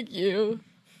 thank you.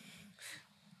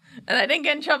 And I didn't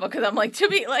get in trouble because I'm like to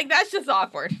be like that's just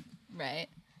awkward. Right.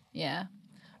 Yeah.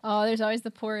 Oh, there's always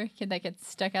the poor kid that gets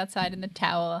stuck outside in the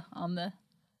towel on the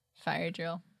fire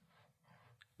drill.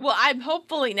 Well, I'm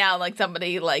hopefully now like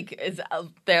somebody like is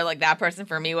there like that person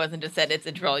for me wasn't just said it's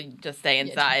a drill, you just stay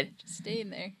inside. Yeah, just stay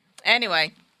in there.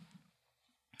 Anyway,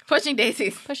 pushing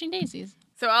daisies. Pushing daisies.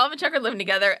 So Olive and Chuck are living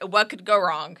together. What could go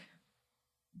wrong?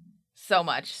 So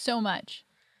much. So much.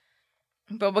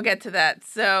 But we'll get to that.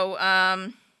 So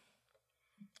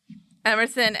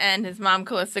Emerson and his mom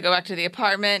Callista go back to the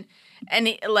apartment. And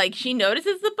she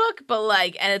notices the book, but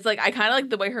and it's I kind of like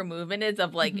the way her movement is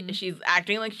of she's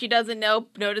acting like she doesn't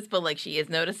notice, but she is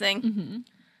noticing. Mm-hmm.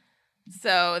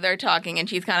 So they're talking, and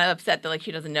she's kind of upset that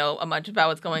she doesn't know much about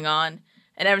what's going on.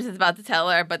 And Emerson's about to tell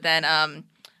her, but then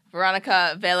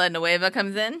Veronica Villanueva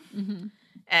comes in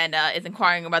and is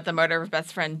inquiring about the murder of her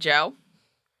best friend Joe.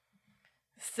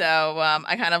 So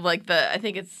I kind of like I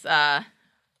think it's I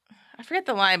forget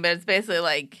the line, but it's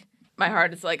basically my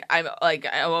heart is I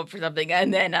hope for something,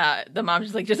 and then the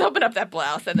mom's just open up that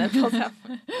blouse, and then pulls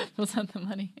out the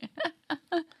money.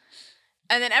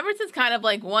 And then Emerson's kind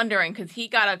of wondering because he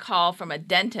got a call from a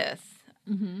dentist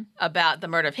about the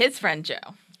murder of his friend Joe.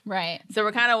 Right. So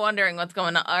we're kind of wondering what's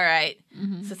going on. All right.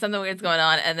 So something weird's going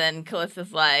on, and then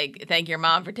Callista's like, "Thank your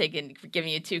mom for giving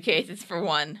you 2 cases for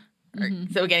one,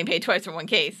 so we're getting paid twice for 1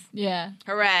 case." Yeah.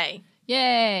 Hooray.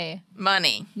 Yay.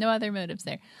 Money. No other motives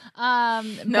there.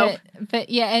 Nope. But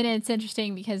yeah, and it's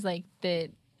interesting because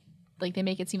they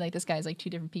make it seem like this guy's 2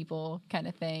 different people kind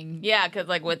of thing. Yeah, because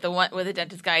with the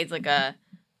dentist guy, he's a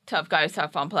tough guy who's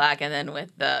tough on plaque, and then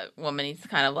with the woman, he's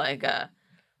kind of like a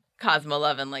Cosmo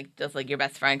Lovin', just your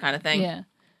best friend kind of thing. Yeah.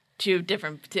 Two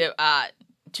different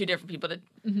people.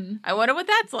 I wonder what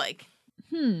that's like.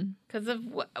 Because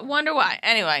wonder why.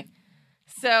 Anyway.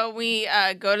 So we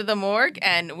go to the morgue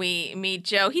and we meet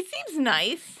Joe. He seems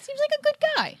nice. Seems like a good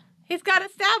guy. He's got a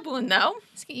stab wound, though.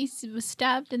 He was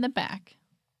stabbed in the back.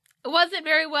 It wasn't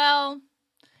very well.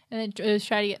 And then it was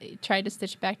tried to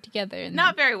stitch back together. And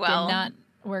not very well. Did not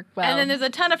work well. And then there's a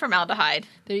ton of formaldehyde.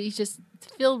 He's just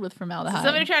filled with formaldehyde. So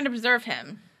somebody trying to preserve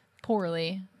him.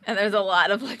 Poorly. And there's a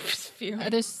lot of spume.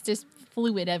 There's just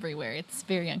fluid everywhere. It's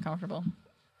very uncomfortable.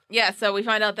 Yeah, so we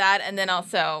find out that, and then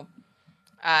also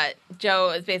Joe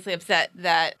is basically upset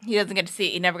that he doesn't get to see.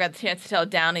 He never got the chance to tell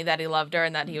Downey that he loved her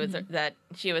and that that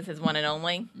she was his one and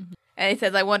only. And he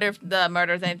says, "I wonder if the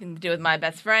murder has anything to do with my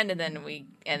best friend." And then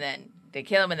they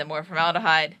kill him, and then more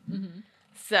formaldehyde.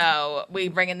 So we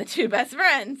bring in the 2 best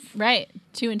friends, right?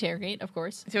 To interrogate, of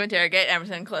course. To interrogate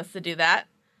Emerson and Callista to do that,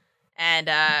 and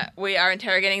we are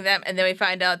interrogating them, and then we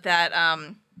find out that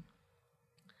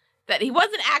that he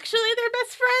wasn't actually their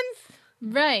best friends.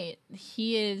 Right.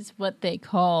 He is what they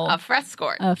call a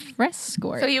frescort. A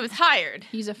frescort. So he was hired.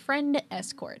 He's a friend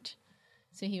escort.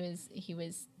 So he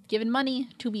was given money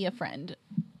to be a friend.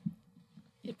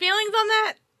 Feelings on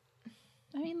that?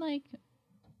 I mean, like,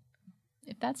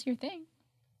 if that's your thing.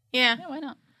 Yeah. Why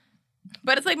not?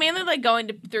 But it's like mainly like going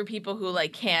through people who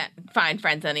like can't find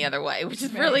friends any other way, which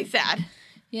is really sad.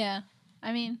 Yeah.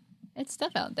 I mean, it's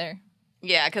stuff out there.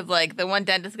 Yeah, because like the one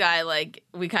dentist guy, like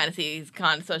we kind of see he's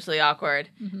kind of socially awkward,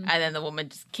 and then the woman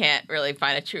just can't really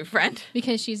find a true friend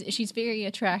because she's very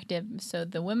attractive. So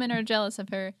the women are jealous of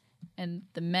her, and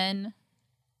the men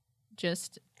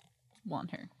just want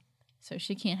her. So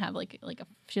she can't have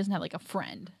she doesn't have like a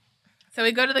friend. So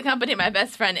we go to the company My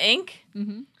Best Friend Inc.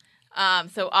 Mm-hmm.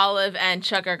 So Olive and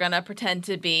Chuck are gonna pretend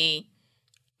to be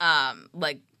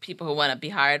like people who want to be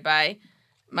hired by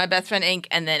My Best Friend Inc.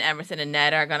 And then Emerson and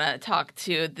Ned are gonna talk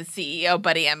to the CEO,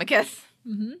 Buddy Amicus.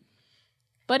 Mm-hmm.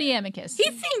 Buddy Amicus. He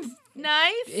seems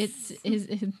nice. It's his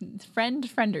friend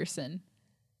Frenderson.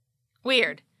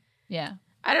 Weird. Yeah.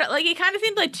 I don't like. He kind of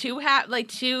seemed like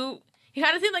He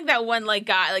kind of seemed like that one like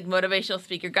guy, like motivational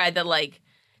speaker guy that like,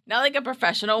 not like a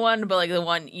professional one, but like the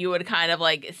one you would kind of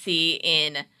like see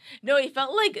in. No, he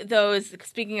felt like those.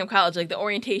 Speaking of college, like the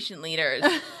orientation leaders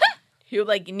who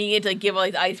like needed to like, give all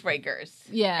these icebreakers.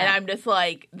 Yeah, and I'm just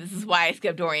like, this is why I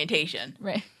skipped orientation.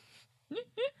 Right.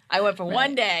 I went for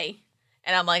one day,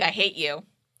 and I'm like, I hate you.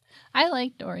 I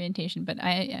liked orientation, but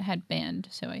I had band,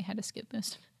 so I had to skip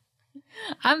this.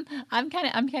 I'm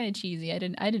kind of cheesy. I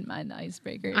didn't mind the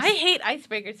icebreakers. I hate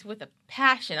icebreakers with a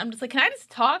passion. I'm just like, can I just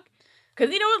talk?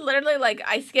 Because you know what? Literally, like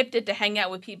I skipped it to hang out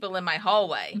with people in my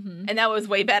hallway, and that was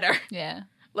way better. Yeah,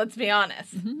 let's be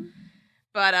honest. Mm-hmm.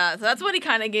 But so that's what he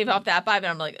kind of gave off that vibe, and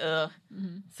I'm like, ugh.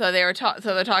 Mm-hmm. So they're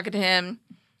talking to him,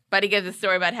 but he gives a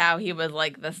story about how he was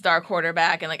like the star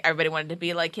quarterback, and like everybody wanted to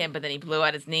be like him, but then he blew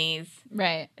out his knees.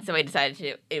 Right. So he decided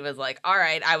to. It was like, all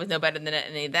right, I was no better than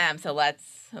any of them, so let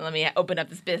me open up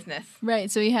this business. Right.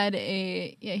 So he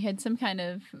had some kind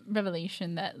of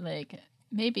revelation that like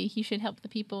maybe he should help the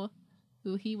people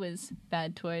who he was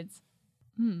bad towards.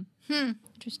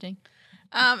 Interesting.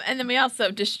 And then we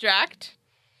also distract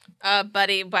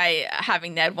Buddy by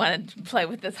having Ned want to play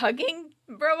with this hugging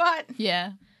robot.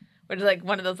 Yeah. Which is like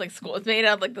one of those like school. It's made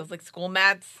out of like those like school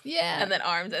mats. Yeah. And then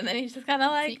arms, and then he's just kind of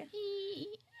like.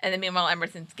 And then meanwhile,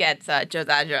 Emerson gets Joe's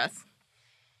address.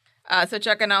 So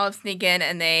Chuck and Olive sneak in,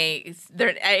 and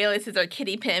their aliases are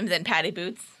Kitty Pims and Patty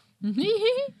Boots.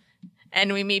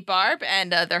 And we meet Barb,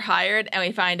 and they're hired, and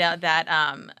we find out that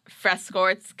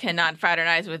frescorts cannot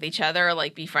fraternize with each other or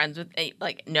like be friends with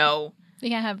no. They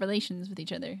can't have relations with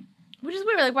each other. Which is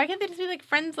weird. Like, why can't they just be like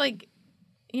friends? Like,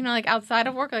 you know, like outside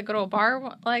of work, like go to a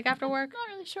bar like after work.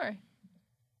 Not really sure.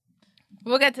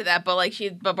 We'll get to that,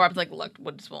 but Barb's like, look,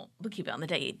 we'll keep it on the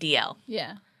DL.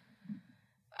 Yeah.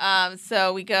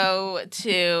 So we go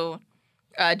to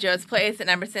Joe's place, and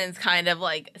Emerson's kind of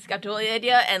like skeptical of the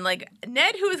idea, and like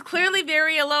Ned, who is clearly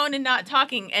very alone and not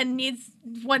talking and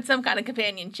wants some kind of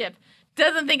companionship,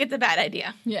 doesn't think it's a bad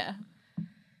idea. Yeah.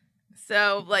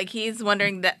 So like he's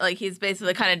wondering that like he's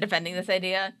basically kind of defending this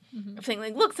idea of saying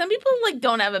like, look, some people like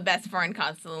don't have a best friend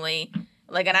constantly.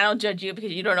 Like, and I don't judge you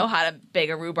because you don't know how to bake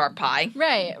a rhubarb pie.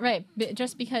 Right, right. But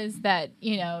just because that,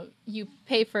 you know, you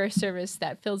pay for a service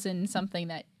that fills in something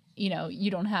that, you know, you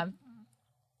don't have,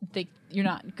 you're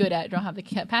not good at, don't have the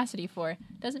capacity for,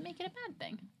 doesn't make it a bad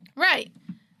thing. Right.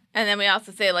 And then we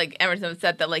also say, like, Emerson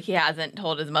said that, like, he hasn't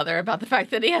told his mother about the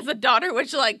fact that he has a daughter,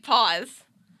 which, like, pause.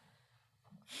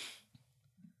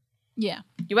 Yeah.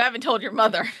 You haven't told your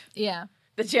mother. Yeah.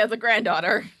 That she has a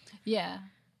granddaughter. Yeah.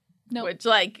 No. Which,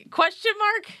 like, question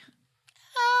mark?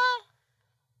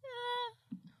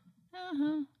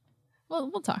 Well,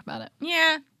 we'll talk about it.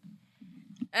 Yeah.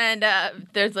 And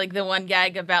there's like the one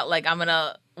gag about like I'm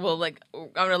gonna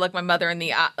look my mother in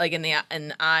the eye, like in the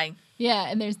eye. Yeah,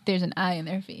 and there's an eye in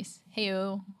their face.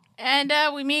 Heyo. And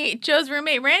we meet Joe's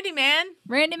roommate, Randy Man.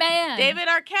 David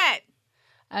Arquette.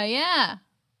 Oh yeah.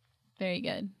 Very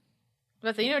good.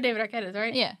 But so you know who David Arquette is,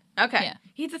 right? Yeah. Okay. Yeah.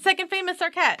 He's the second famous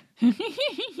Arquette.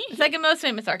 The second most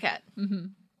famous Arquette. Mm-hmm.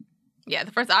 Yeah,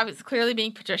 the first obviously clearly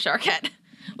being Patricia Arquette.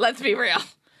 Let's be real.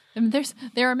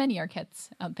 There are many Arquettes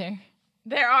out there.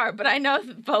 There are, but I know,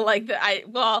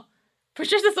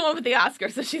 Patricia's the one with the Oscar,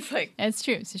 so she's like. It's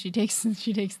true. So she takes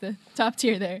the top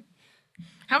tier there.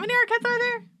 How many Arquettes are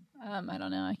there? I don't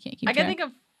know. I can't keep track. I can think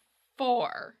of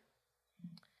 4.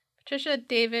 Patricia,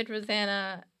 David,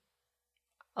 Rosanna,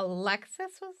 Alexa?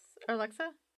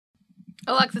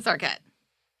 Alexis Arquette.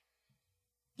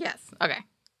 Yes. Okay.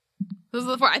 Those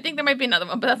are the 4. I think there might be another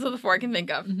one, but that's the 4 I can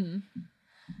think of. Mm-hmm.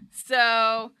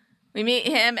 So We meet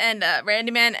him and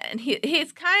Randy Man, and he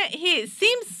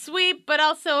seems sweet, but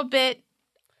also a bit.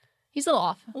 He's a little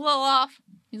off. A little off.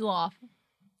 He's a little off.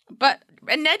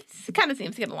 And Ned kind of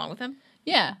seems to get along with him.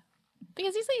 Yeah,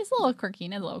 because he's a little quirky.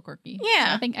 Ned's a little quirky. Yeah,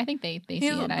 so I think they see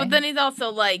it. But then he's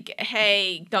also like,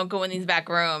 hey, don't go in these back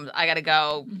rooms. I gotta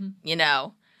go. You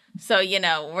know. So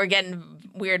we're getting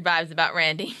weird vibes about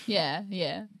Randy. Yeah.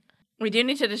 We do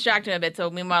need to distract him a bit. So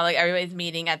meanwhile, like everybody's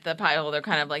meeting at the pie hole, they're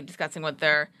kind of like discussing what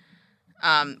they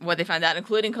found out,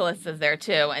 including Callista's there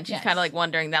too, and she's kind of like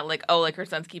wondering that like, oh, like her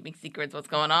son's keeping secrets, what's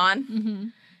going on? Mm-hmm.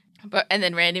 And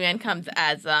then Randy Man comes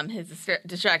as his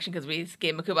distraction because we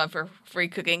gave him a coupon for free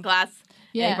cooking class.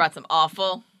 Yeah, and he brought some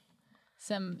offal.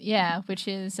 Which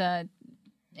is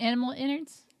animal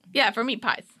innards. Yeah, for meat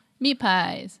pies. Meat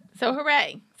pies. So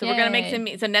hooray! So we're gonna make some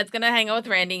meat. So Ned's gonna hang out with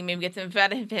Randy, maybe get some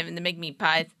fat of him, and to make meat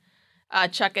pies.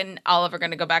 Chuck and Olive are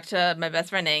gonna go back to my best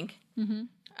friend Ink. Mm-hmm.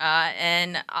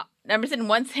 And Emerson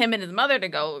wants him and his mother to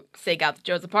go stake out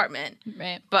Joe's apartment.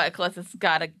 Right. But Callista's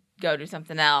got to go do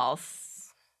something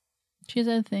else. She has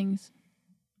other things.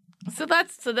 So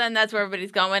then that's where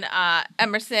everybody's going.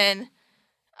 Emerson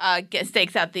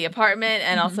stakes out the apartment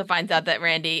and also finds out that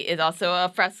Randy is also a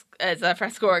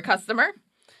Frescoer customer.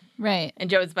 Right. And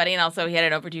Joe's buddy, and also he had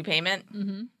an overdue payment.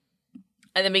 Mm-hmm.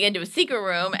 And then we get into a secret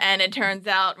room, and it turns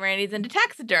out Randy's into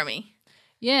taxidermy.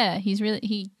 Yeah, he's really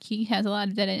he has a lot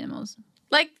of dead animals.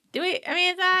 Like,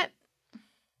 is that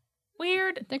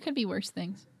weird? There could be worse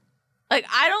things. Like,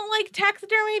 I don't like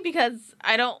taxidermy because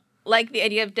I don't like the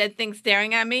idea of dead things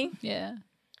staring at me. Yeah.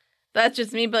 That's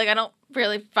just me, but like I don't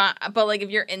really find, but like if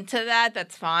you're into that,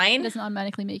 that's fine. It doesn't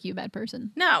automatically make you a bad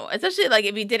person. No, especially like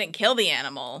if you didn't kill the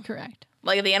animal. Correct.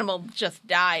 Like if the animal just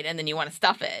died and then you want to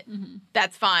stuff it,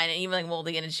 that's fine. And even like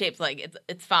molding it in shapes, like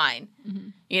it's fine. Mm-hmm.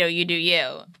 You do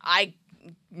you.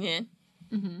 Yeah.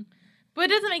 Mm-hmm. But it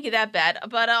doesn't make it that bad.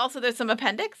 But also there's some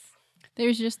appendix.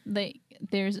 There's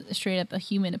straight up a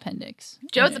human appendix.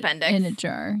 Joe's appendix. In a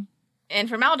jar. And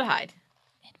formaldehyde.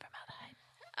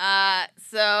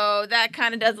 So that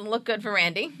kind of doesn't look good for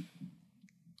Randy.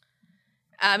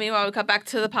 Meanwhile, we cut back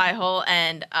to the pie hole,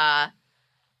 and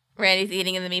Randy's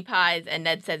eating in the meat pies, and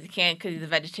Ned says he can't because he's a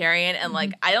vegetarian. And,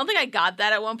 like, I don't think I got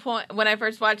that at one point when I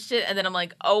first watched it. And then I'm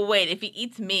like, oh, wait, if he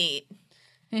eats meat,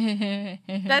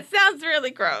 that sounds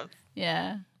really gross.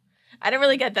 Yeah. I didn't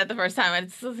really get that the first time. I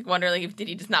just was wondering, like, did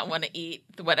he just not want to eat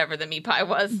whatever the meat pie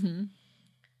was? Mm-hmm.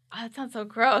 Oh, that sounds so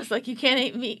gross. Like, you can't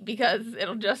eat meat because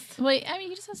it'll just... Wait, I mean,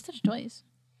 he just has to touch it twice.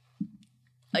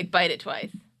 Like, bite it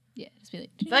twice. Yeah, just be like...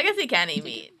 So I guess he can eat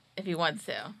meat if he wants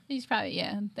to. He's probably,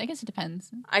 yeah. I guess it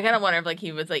depends. I kind of wonder if, like,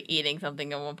 he was, like, eating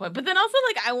something at one point. But then also,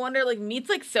 like, I wonder, like, meat's,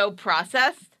 like, so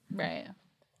processed. Right.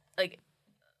 Like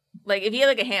if you had,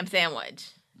 like, a ham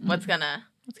sandwich, what's gonna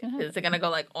happen? Is it gonna go,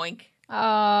 like, oink?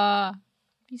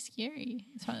 Be scary.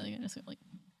 It's probably gonna like...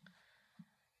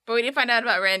 But we did find out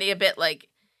about Randy a bit, like...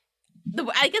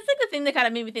 I guess, like, the thing that kind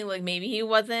of made me think, like, maybe he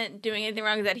wasn't doing anything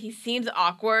wrong is that he seems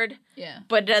awkward. Yeah.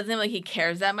 But it doesn't seem like he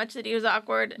cares that much that he was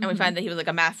awkward. And we find that he was, like,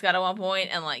 a mascot at one point,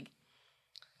 and, like...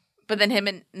 But then him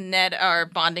and Ned are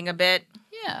bonding a bit.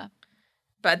 Yeah.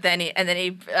 But then he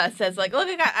says, like, look,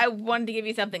 I wanted to give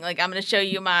you something. Like, I'm going to show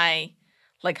you my,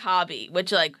 like, hobby.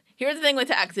 Which, like, here's the thing with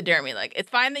taxidermy. Like,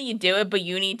 it's fine that you do it, but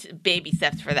you need baby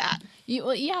steps for that.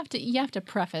 You have to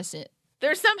preface it.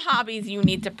 There's some hobbies you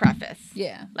need to preface.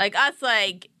 Yeah. Like us,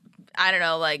 like, I don't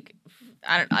know, like,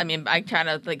 I try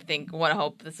to, like, want to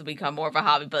hope this will become more of a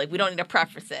hobby, but, like, we don't need to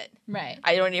preface it. Right.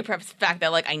 I don't need to preface the fact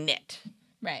that, like, I knit.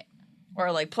 Right.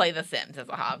 Or, like, play The Sims as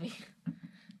a hobby.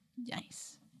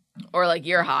 Nice. Or, like,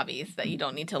 your hobbies that you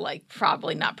don't need to, like,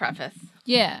 probably not preface.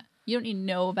 Yeah. You don't need to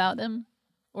know about them.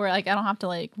 Or, like, I don't have to,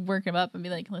 like, work them up and be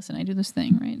like, listen, I do this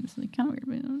thing, right? It's, like, kind of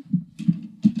weird, but,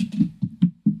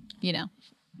 you know.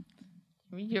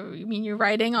 You mean you're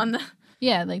writing on the...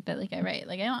 Yeah, like that, like I write.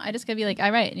 Like, I just gotta be like, I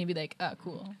write, and you'd be like, oh,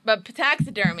 cool. But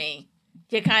taxidermy,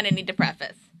 you kind of need to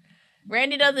preface.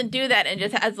 Randy doesn't do that and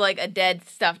just has, like, a dead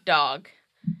stuffed dog.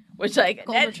 Which, like...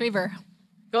 Golden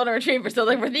Retriever. So,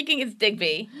 like, we're thinking it's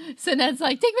Digby. So Ned's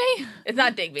like, Digby? It's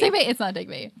not Digby. It's not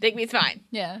Digby. Digby's fine.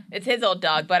 Yeah. It's his old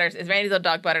dog, it's Randy's old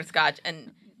dog, Butterscotch,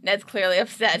 and Ned's clearly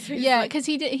upset. So yeah, because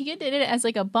he did it as,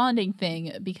 like, a bonding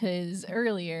thing, because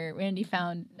earlier Randy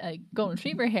found a golden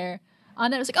retriever hair.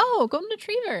 Ned was like, oh, golden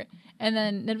retriever. And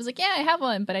then Ned was like, yeah, I have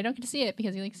one, but I don't get to see it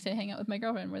because he likes to hang out with my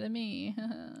girlfriend more than me.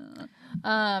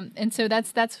 And so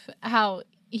that's how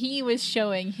he was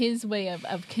showing his way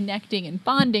of connecting and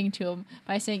bonding to him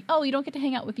by saying, oh, you don't get to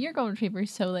hang out with your golden retriever,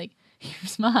 so, like,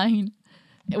 here's mine,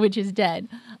 which is dead.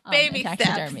 Baby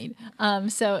taxidermied.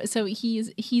 So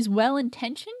he's well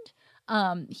intentioned.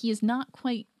 He is not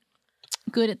quite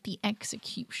good at the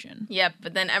execution. Yep,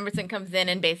 but then Emerson comes in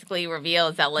and basically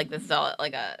reveals that, like, this is all,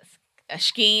 like, a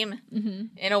scheme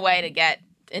in a way to get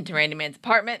into Randy Man's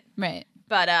apartment. Right.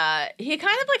 But he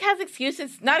kind of, like, has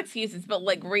excuses, not excuses, but,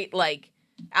 like,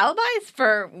 alibis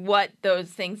for what those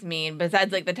things mean,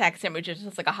 besides, like, the texting, which is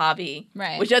just, like, a hobby.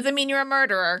 Right. Which doesn't mean you're a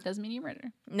murderer. Doesn't mean you're a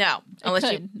murderer. No,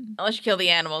 unless you kill the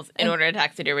animals in order to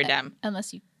taxidermy.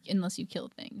 Unless you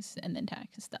kill things and then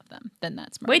stuff them, then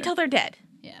that's murder. Wait till they're dead.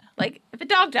 Yeah. Like, if a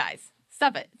dog dies,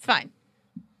 stuff it. It's fine.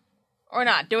 Or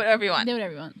not. Do whatever you want. Do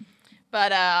whatever you want.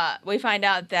 But we find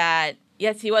out that,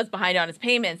 yes, he was behind on his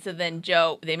payments, so then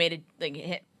Randy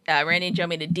and Joe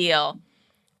made a deal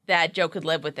that Joe could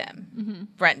live with him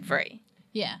rent-free.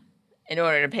 Yeah. In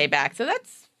order to pay back. So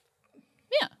that's...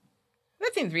 Yeah.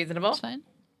 That seems reasonable. That's fine.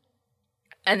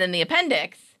 And then the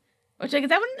appendix, which, like, is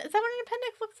that what an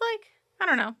appendix looks like? I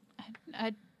don't know.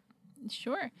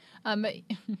 Sure.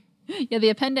 Yeah, the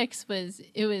appendix was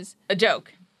a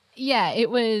joke. Yeah, it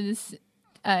was.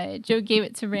 Joe gave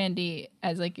it to Randy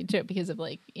as like a joke because of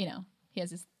like he has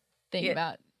this thing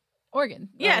about organ.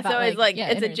 Yeah, about, so it's it's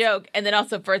innards. a joke, and then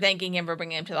also for thanking him for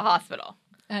bringing him to the hospital.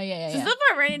 Oh yeah. So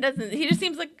far, Randy doesn't. He just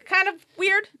seems like kind of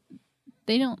weird.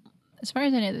 They don't, as far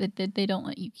as I know, they don't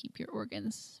let you keep your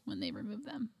organs when they remove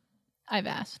them. I've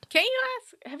asked. Can you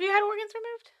ask? Have you had organs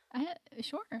removed?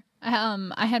 Sure.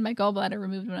 I had my gallbladder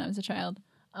removed when I was a child.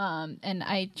 And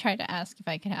I tried to ask if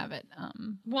I could have it.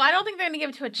 Well, I don't think they're going to give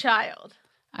it to a child.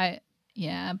 But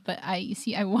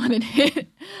I wanted it.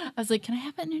 I was like, can I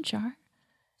have it in a jar?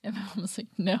 And my mom was like,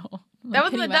 no. That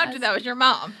wasn't the doctor. That was your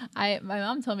mom. My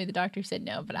mom told me the doctor said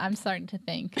no, but I'm starting to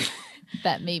think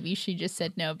that maybe she just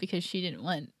said no because she didn't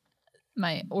want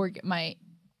my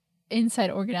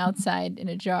inside organ outside in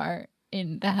a jar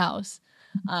in the house.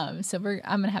 So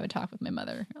I'm gonna have a talk with my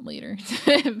mother later.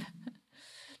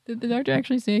 Did the doctor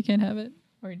actually say I can't have it,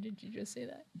 or did you just say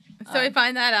that? So we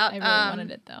find that out. I really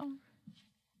wanted it though.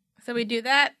 So we do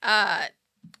that.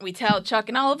 We tell Chuck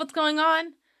and Olive what's going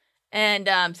on, and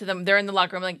so then they're in the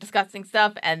locker room like discussing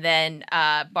stuff, and then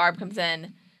Barb comes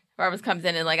in. Barbara comes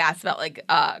in and like asks about like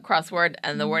crossword,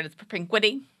 and the word is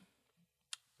propinquity.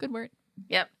 Good word.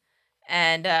 Yep.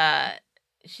 And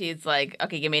she's like,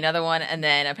 okay, give me another one. And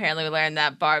then apparently we learn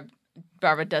that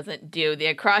Barbara doesn't do the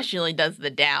across, she only does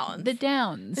the downs. The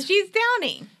downs. So she's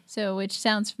Downey. So, which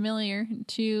sounds familiar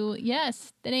to,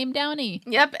 yes, the name Downey.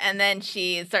 Yep. And then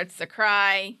she starts to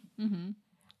cry. Mm-hmm.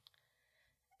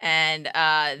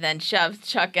 And then shoves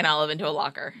Chuck and Olive into a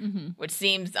locker, which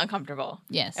seems uncomfortable.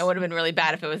 Yes. It would have been really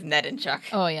bad if it was Ned and Chuck.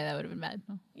 Oh, yeah, that would have been bad.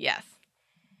 Yes.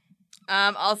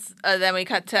 Also, then we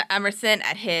cut to Emerson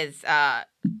at his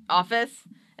office,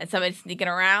 and somebody's sneaking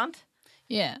around.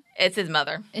 Yeah. It's his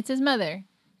mother. It's his mother.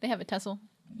 They have a tussle.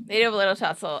 They do have a little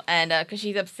tussle, and because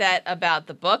she's upset about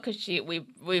the book, because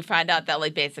we find out that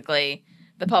like basically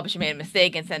the publisher made a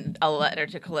mistake and sent a letter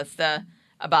to Callista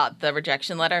about the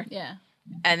rejection letter. Yeah.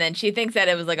 And then she thinks that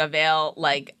it was like a veil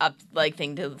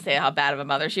thing to say how bad of a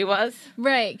mother she was.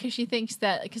 Right, because she thinks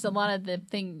that because a lot of the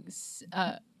things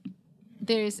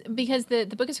because the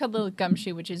book is called Little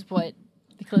Gumshoe, which is what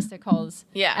the Callista calls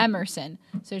Emerson.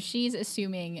 So she's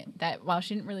assuming that while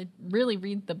she didn't really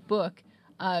read the book,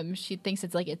 she thinks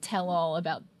it's like a tell-all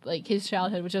about like his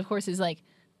childhood, which of course is like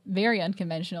very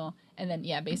unconventional. And then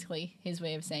basically his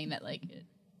way of saying that like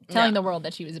telling the world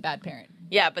that she was a bad parent.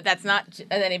 Yeah, but that's not.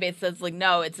 And then he basically says like,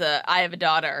 no, I have a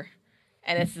daughter,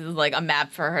 and this is like a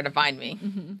map for her to find me.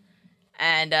 Mm-hmm.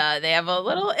 And they have a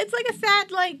little. It's like a sad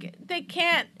like they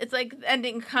can't. It's like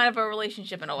ending kind of a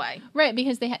relationship in a way. Right,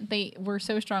 because they were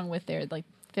so strong with their like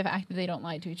the fact that they don't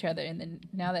lie to each other, and then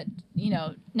now that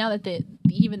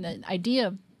even the idea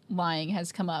of lying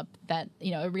has come up, that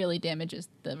it really damages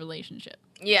the relationship.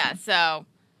 Yeah, so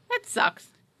that sucks.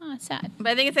 Oh, it's sad.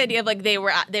 But I think it's the idea of like they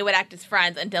would act as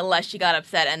friends unless she got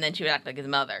upset, and then she would act like his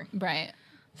mother. Right.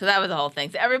 So that was the whole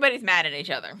thing. So everybody's mad at each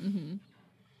other. Mm-hmm.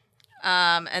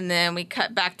 And then we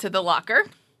cut back to the locker.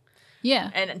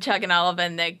 Yeah. And Chuck and Olive,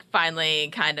 and they finally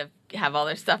kind of have all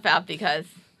their stuff out because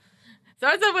it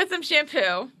starts off with some shampoo.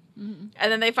 Mm-hmm.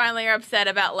 And then they finally are upset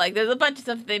about like there's a bunch of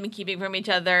stuff that they've been keeping from each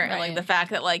other, and like the fact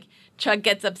that like Chuck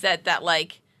gets upset that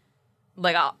like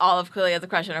Olive clearly has a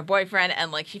crush on her boyfriend,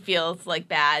 and like she feels like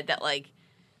bad that like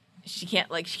she feels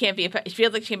like she can't be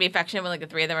affectionate when like the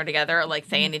three of them are together, or like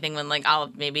say anything when like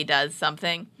Olive maybe does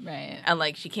something, right? And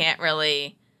like she can't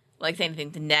really like say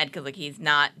anything to Ned because like he's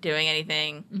not doing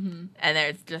anything, and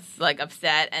they're just like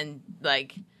upset, and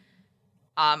like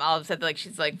Olive said that like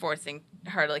she's like forcing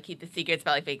her to like keep the secrets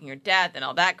about like faking her death and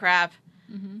all that crap,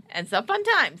 and so fun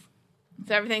times.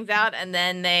 So everything's out, and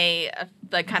then they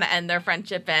like kind of end their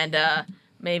friendship, and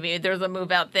maybe there's a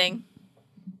move out thing.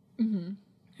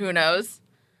 Who knows?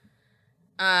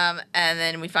 And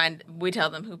then we tell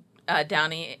them who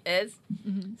Downey is.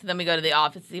 Mm-hmm. So then we go to the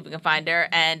office to see if we can find her,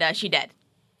 and she dead.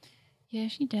 Yeah,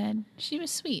 she dead. She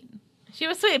was sweet. She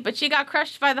was sweet, but she got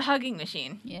crushed by the hugging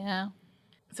machine. Yeah.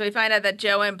 So we find out that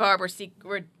Joe and Barb were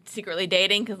secretly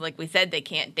dating because, like we said, they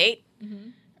can't date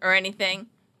or anything.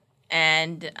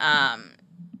 And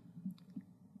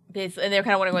basically, and they were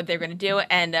kind of wondering what they were going to do.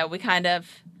 And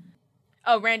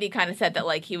Randy kind of said that,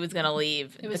 like, he was going to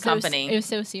leave the company. It was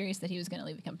so serious that he was going to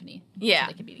leave the company. Yeah.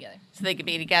 So they could be together. So they could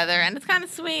be together. And it's kind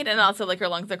of sweet. And also, like, her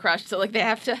lungs are crushed. So, like, they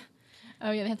have to... Oh,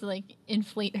 yeah, they have to, like,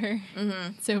 inflate her.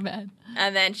 Mm-hmm. So bad.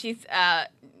 And then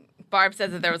Barb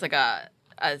says that there was, like, a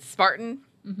Spartan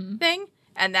thing.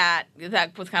 And that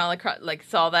was kind of, like,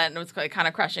 saw that and it was like, kind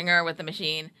of crushing her with the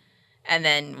machine. And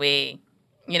then we,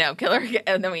 kill her again.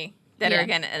 And then we dead her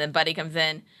again. And then Buddy comes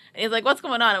in. And he's like, what's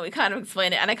going on? And we kind of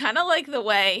explain it. And I kind of like the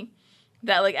way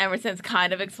that, like, Emerson's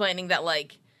kind of explaining that,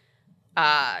 like,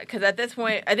 because at this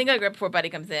point, I think, like, right before Buddy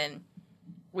comes in,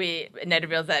 Ned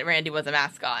reveals that Randy was a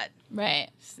mascot. Right.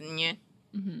 Yeah.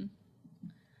 Mm-hmm.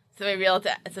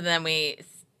 So then we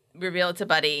reveal it to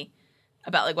Buddy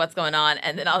about, like, what's going on.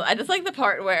 And then I just like the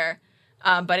part where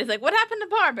Buddy's like, what happened to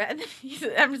Barb? And then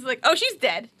I'm just like, oh, she's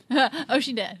dead. Oh,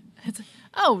 she's dead. It's like,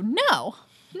 oh, no,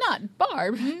 not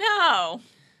Barb. No.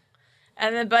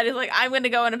 And then Buddy's like, I'm going to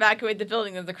go and evacuate the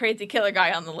building. There's a crazy killer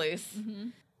guy on the loose. Mm-hmm.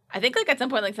 I think, like, at some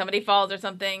point, like, somebody falls or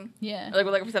something. Yeah. Or, like,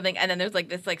 we're looking for something. And then there's, like,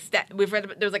 this, like,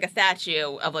 there's, like, a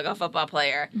statue of, like, a football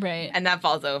player. Right. And that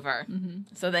falls over.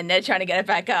 Mm-hmm. So then Ned's trying to get it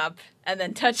back up and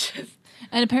then touches.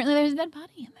 And apparently there's a dead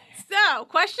body in there. So,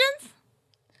 questions?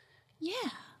 Yeah.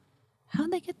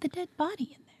 How'd they get the dead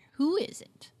body in there? Who is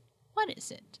it? What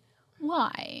is it?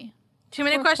 Why? Too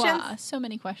many questions? So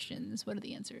many questions. What are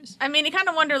the answers? I mean, you kind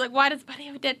of wonder, like, why does Buddy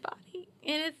have a dead body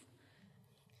in his...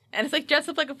 And it's, like, dressed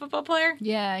up like a football player?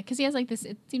 Yeah, because he has, like, this...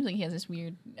 It seems like he has this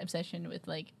weird obsession with,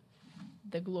 like,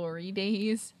 the glory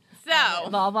days. So... A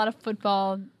lot of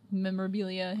football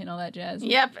memorabilia and all that jazz.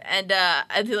 Yep, and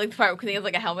I do like the part because he has,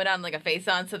 like, a helmet on, like, a face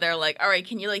on, so they're like, all right,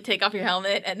 can you, like, take off your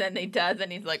helmet? And then he does,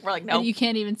 and he's like, we're like, no. And you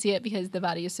can't even see it because the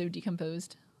body is so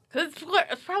decomposed. Because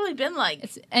it's probably been, like...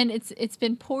 It's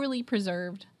been poorly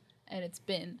preserved, and it's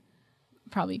been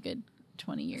probably a good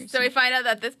 20 years. So we find out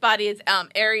that this body is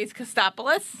Aries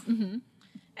Kostopoulos,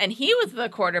 and he was the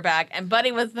quarterback, and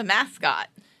Buddy was the mascot.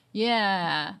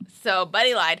 Yeah. So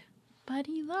Buddy lied.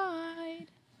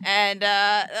 And so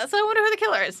I wonder who the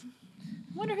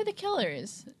killer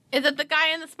is. Is it the guy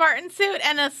in the Spartan suit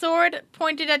and a sword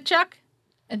pointed at Chuck?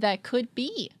 That could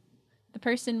be. The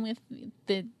person with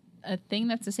a thing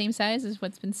that's the same size as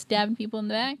what's been stabbing people in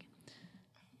the back?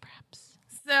 Perhaps.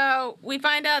 So we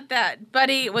find out that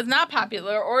Buddy was not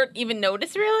popular or even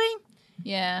noticed, really.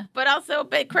 Yeah. But also a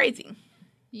bit crazy.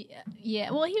 Yeah.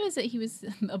 Well, he was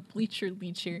a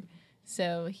bleacher.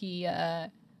 So he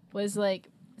was like,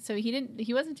 so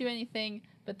he wasn't doing anything,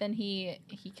 but then he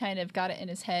kind of got it in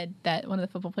his head that one of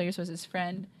the football players was his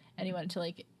friend, and he wanted to,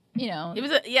 like, he was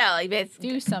like basically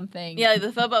do something. Yeah, like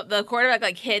the quarterback,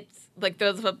 like, hits, like,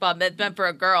 throws a football that's meant for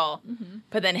a girl,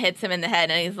 but then hits him in the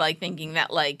head, and he's, like, thinking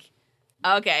that, like,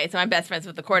 okay, so I'm best friends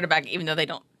with the quarterback, even though they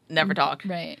don't never talk.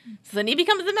 Right. So then he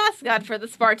becomes the mascot for the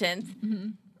Spartans,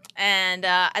 and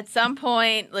at some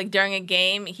point, like, during a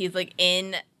game, he's, like,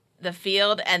 in the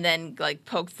field and then, like,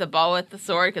 pokes the ball with the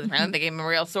sword because apparently they gave him a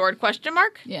real sword ?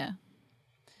 Yeah.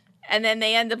 And then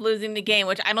they end up losing the game,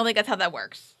 which I don't think that's how that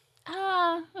works.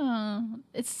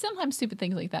 It's sometimes stupid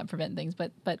things like that prevent things,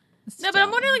 but still. No, but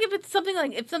I'm wondering, like, if something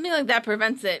like that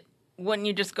prevents it, wouldn't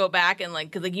you just go back and,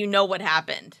 like, because, like, you know what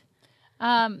happened?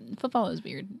 Football is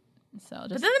weird. So but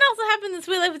doesn't it also happen in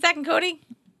Sweet Life with Zach and Cody?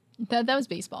 That was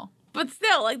baseball. But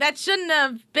still, like, that shouldn't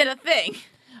have been a thing.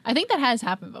 I think that has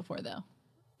happened before, though.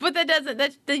 But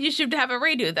that you should have a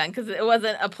redo then, because it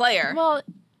wasn't a player. Well,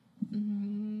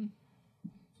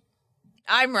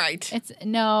 I'm right. It's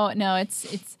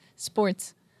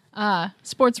sports.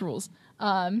 Sports rules.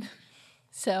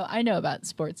 So I know about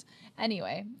sports.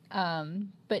 Anyway,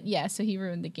 but yeah, so he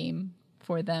ruined the game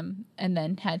for them and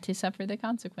then had to suffer the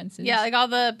consequences. Yeah, like all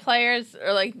the players,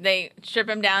 or like they strip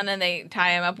him down and they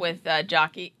tie him up with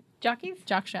jock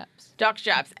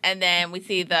straps. And then we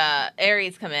see the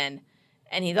Aries come in,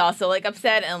 and he's also, like,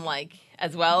 upset and, like,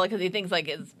 as well, because he thinks, like,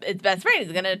 his best friend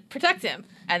is gonna protect him.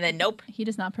 And then nope, he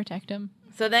does not protect him.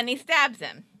 So then he stabs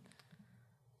him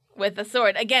with a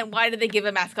sword. Again, why did they give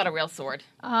a mascot a real sword?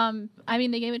 I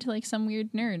mean, they gave it to, like, some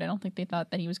weird nerd. I don't think they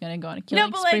thought that he was going to go on a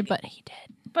killing spree, but he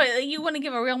did. But you wouldn't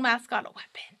give a real mascot a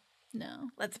weapon. No.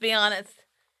 Let's be honest.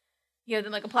 You give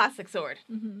them, like, a plastic sword.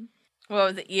 Mm-hmm. What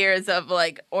was it? Years of,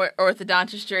 like,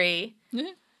 orthodontistry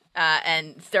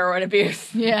and steroid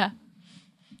abuse. Yeah.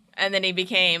 And then he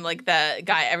became like the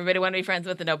guy everybody wanted to be friends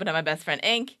with and opened up My Best Friend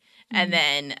Inc. And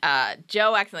then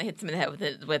Joe accidentally hits him in the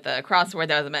head with a crossword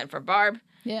that was meant for Barb.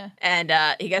 Yeah. And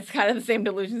he gets kind of the same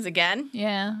delusions again.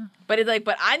 Yeah. But he's like,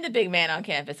 but I'm the big man on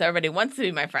campus. So everybody wants to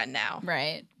be my friend now.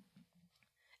 Right.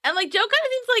 And like Joe kind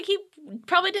of seems like he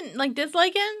probably didn't like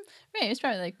dislike him. Right. He was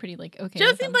probably like pretty like okay.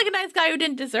 Joe seemed like a nice guy who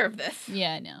didn't deserve this.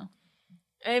 Yeah, I know.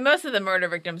 I mean, most of the murder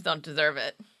victims don't deserve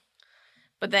it.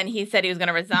 But then he said he was going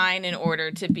to resign in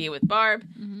order to be with Barb.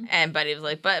 Mm-hmm. But he was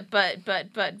like, but.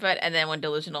 And then went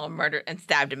delusional and murdered and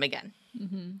stabbed him again.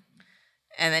 Mm-hmm.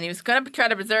 And then he was going to try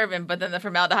to preserve him, but then the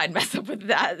formaldehyde messed up with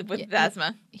that, with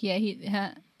asthma. Yeah, he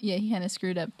kind of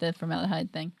screwed up the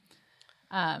formaldehyde thing,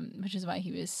 which is why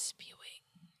he was spewing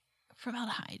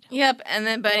formaldehyde. Yep. And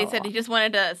then, but he said he just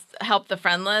wanted to help the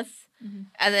friendless. Mm-hmm.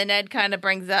 And then Ned kind of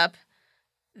brings up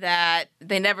that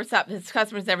his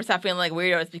customers never stop feeling like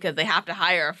weirdos because they have to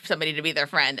hire somebody to be their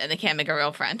friend and they can't make a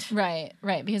real friend. Right,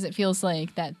 because it feels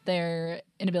like that their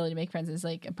inability to make friends is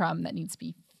like a problem that needs to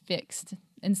be fixed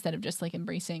instead of just like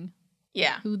embracing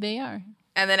who they are.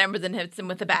 And then Emerson hits him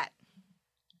with a bat.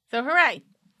 So hooray.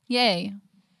 Yay.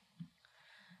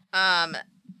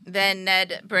 Then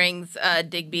Ned brings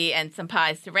Digby and some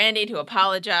pies to Randy to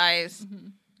apologize.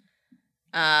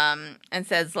 Mm-hmm. And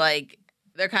says like,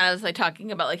 they're kind of just, like,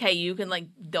 talking about, like, hey, you can, like,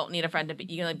 don't need a friend to be,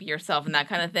 you can, like, be yourself and that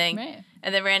kind of thing. Right.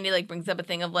 And then Randy, like, brings up a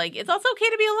thing of, like, it's also okay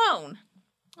to be alone.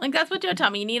 Like, that's what Joe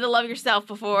told me. You need to love yourself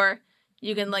before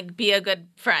you can, like, be a good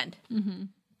friend. Mm-hmm.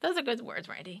 Those are good words,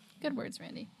 Randy. Good words,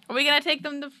 Randy. Are we going to take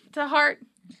them to heart?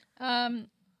 A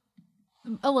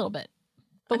little bit.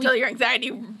 But until your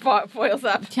anxiety foils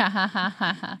up.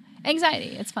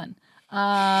 Anxiety. It's fun.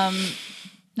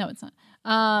 No, it's not.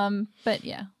 But,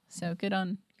 yeah. So, good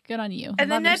on you. And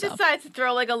then Ned yourself. decides to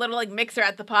throw, like, a little, like, mixer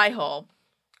at the pie hole.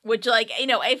 Which, like, you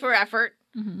know, A for effort.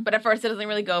 Mm-hmm. But at first it doesn't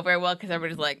really go very well because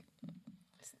everybody's like...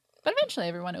 But eventually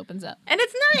everyone opens up. And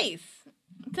it's nice.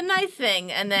 It's a nice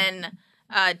thing. And then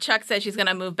Chuck says she's going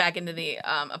to move back into the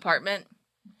apartment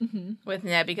with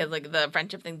Ned because, like, the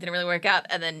friendship thing didn't really work out.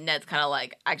 And then Ned's kind of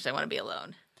like, actually, I want to be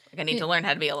alone. Like, I need to learn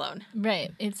how to be alone.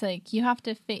 Right. It's like, you have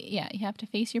to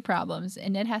face your problems.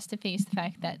 And Ned has to face the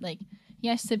fact that, like, he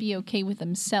has to be okay with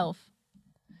himself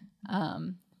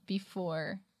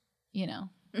before, you know.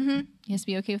 Mm-hmm. He has to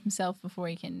be okay with himself before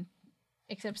he can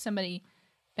accept somebody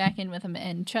back in with him.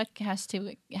 And Chuck has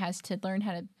to learn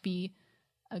how to be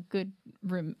a good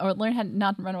room, or learn how to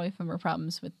not run away from her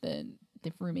problems with the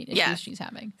roommate issues she's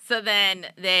having. So then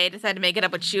they decide to make it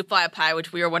up with shoe fly pie,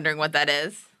 which we were wondering what that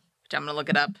is, which I'm going to look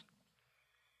it up.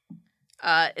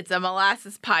 It's a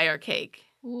molasses pie or cake.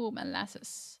 Ooh,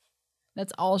 molasses.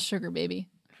 That's all sugar, baby.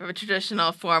 From a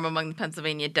traditional form among the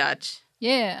Pennsylvania Dutch.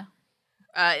 Yeah.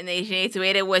 In the 1880s, we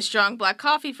ate it with strong black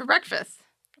coffee for breakfast.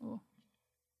 Ooh.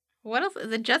 What else?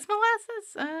 Is it just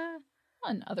molasses?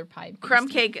 And other pie. Crumb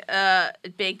cake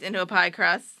baked into a pie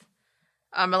crust.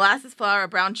 Molasses flour,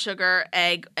 brown sugar,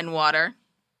 egg, and water.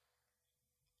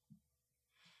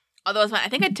 Although it's fine. I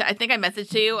think I messaged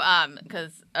to you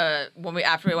because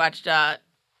after we watched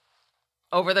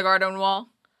Over the Garden Wall.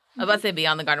 I was about to say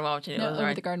Beyond the Garden Wall, which I knew was Over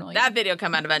right. the Garden Wall. That video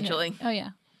come out eventually. Yeah. Oh, yeah.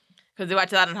 Because we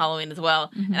watched that on Halloween as well.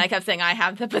 Mm-hmm. And I kept saying, I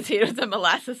have the potatoes and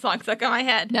molasses song stuck in my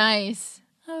head. Nice.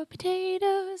 Oh,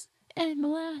 potatoes and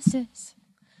molasses.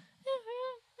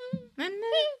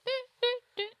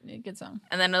 Good song.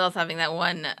 And then I was also having that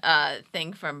one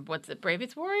thing from, what's it, Brave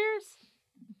It's Warriors?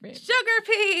 Sugar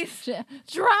peas!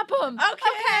 Drop them!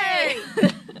 Okay!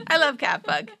 I love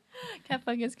Catbug.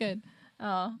 Catbug is good.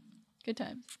 Oh, good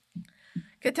times.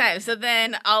 Good times. So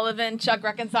then Olive and Chuck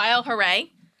reconcile. Hooray.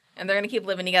 And they're going to keep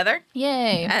living together.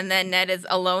 Yay. And then Ned is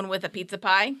alone with a pizza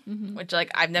pie, which,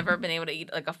 like, I've never been able to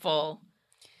eat, like, a full...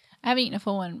 I haven't eaten a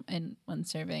full one in one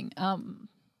serving. I've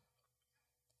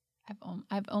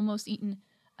almost eaten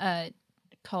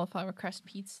cauliflower crust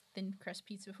pizza, thin crust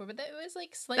pizza before, but that was,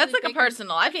 like, slightly That's, like, bigger. a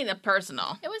personal. I've eaten a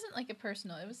personal. It wasn't, like, a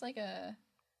personal. It was, like,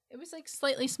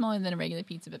 slightly smaller than a regular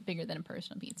pizza, but bigger than a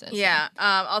personal pizza. So. Yeah.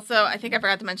 Also, I think I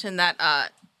forgot to mention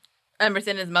that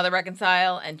Emerson and his mother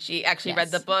reconcile, and she actually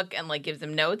read the book and, like, gives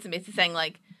him notes and basically saying,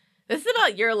 like, this is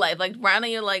about your life. Like, why don't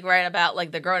you, like, write about,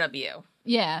 like, the grown-up you?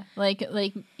 Yeah. Like,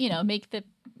 you know,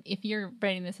 if you're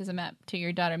writing this as a map to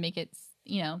your daughter, make it,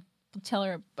 you know, tell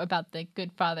her about the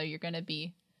good father you're going to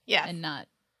be. Yeah. And not,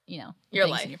 you know, your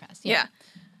life. In your past. Yeah.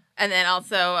 And then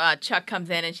also Chuck comes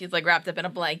in and she's, like, wrapped up in a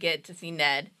blanket to see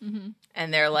Ned. Mm-hmm.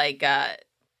 And they're, like,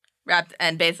 wrapped,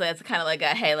 and basically it's kind of like a,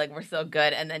 hey, like, we're so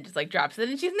good, and then just, like, drops it,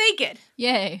 and she's naked.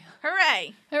 Yay.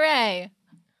 Hooray. Hooray.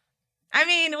 I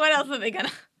mean, what else are they gonna...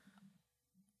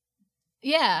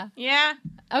 Yeah. Yeah?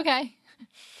 Okay.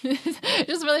 It's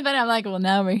just really funny. I'm like, well,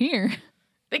 now we're here.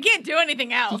 They can't do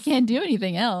anything else. You can't do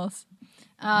anything else.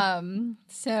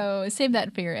 So save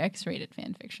that for your X-rated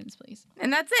fan fictions, please.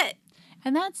 And that's it.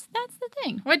 And that's the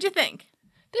thing. What'd you think?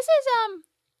 This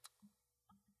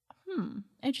is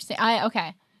interesting.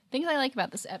 Okay. Things I like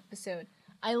about this episode.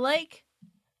 I like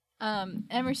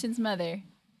Emerson's mother.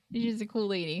 She's a cool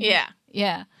lady. Yeah.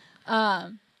 Yeah.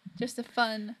 Just a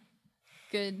fun,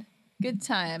 good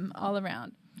time all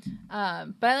around.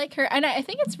 But I like her, and I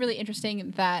think it's really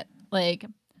interesting that like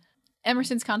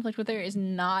Emerson's conflict with her is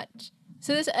not.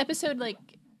 So this episode, like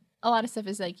a lot of stuff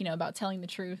is like, you know, about telling the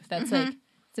truth. That's like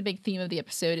it's a big theme of the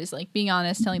episode is like being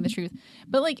honest, telling the truth.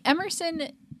 But like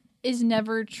Emerson is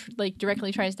never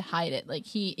directly tries to hide it. Like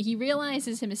he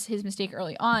realizes his mistake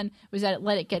early on was that it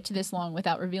let it get to this long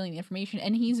without revealing the information,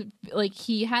 and he's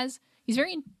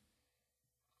very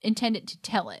intended to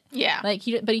tell it. Yeah. Like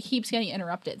but he keeps getting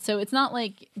interrupted. So it's not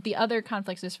like the other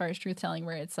conflicts as far as truth telling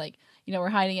where it's like, you know, we're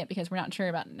hiding it because we're not sure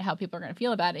about how people are going to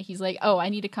feel about it. He's like, oh, I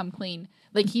need to come clean.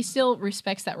 Like he still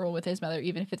respects that rule with his mother,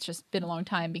 even if it's just been a long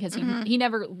time, because he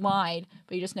never lied,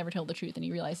 but he just never told the truth, and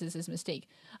he realizes his mistake.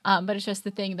 But it's just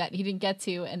the thing that he didn't get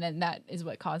to, and then that is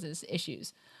what causes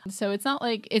issues. So it's not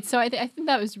like it's. So I think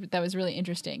that was really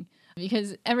interesting,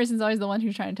 because Emerson's always the one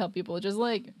who's trying to tell people just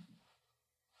like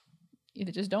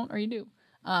either just don't or you do.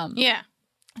 Yeah.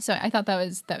 So I thought that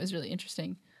was really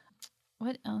interesting.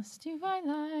 What else do I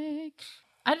like?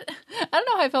 I don't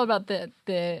know how I felt about the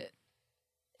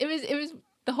it was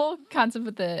the whole concept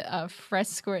with the fresh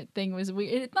squirt thing was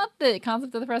weird. It's not the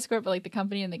concept of the fresh squirt, but like the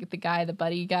company and the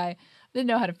buddy guy. I didn't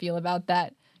know how to feel about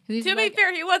that. To be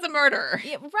fair, he was a murderer.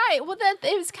 Yeah, right. Well, that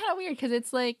it was kind of weird because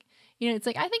it's like, you know, it's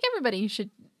like I think everybody should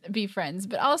be friends,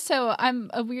 but also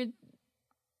I'm a weird,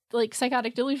 like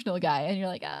psychotic delusional guy, and you're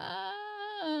like, I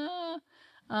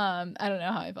don't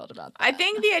know how I felt about that. I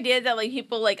think the idea that like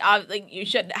people like you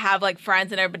should have like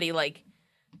friends and everybody like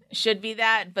should be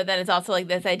that, but then it's also like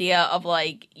this idea of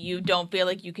like you don't feel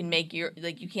like you can make your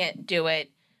like you can't do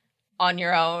it on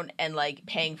your own, and like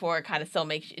paying for it kind of still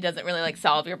makes it doesn't really like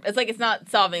solve your. It's like it's not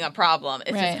solving a problem.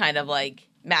 It's just kind of like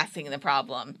masking the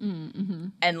problem. Mm-hmm.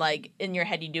 And like in your